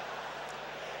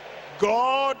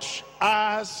 God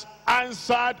has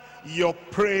answered your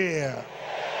prayer.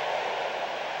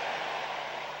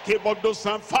 Keep up those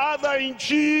hands. Father, in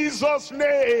Jesus'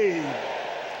 name,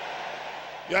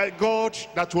 you are a God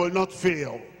that will not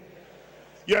fail.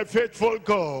 You are a faithful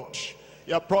God.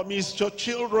 You have promised your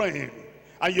children,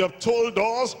 and you have told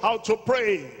us how to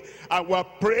pray. And we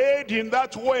have prayed in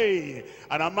that way.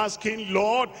 And I'm asking,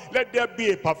 Lord, let there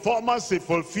be a performance, a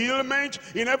fulfillment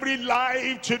in every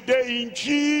life today in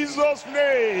Jesus'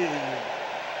 name.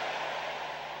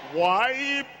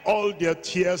 Wipe all their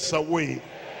tears away.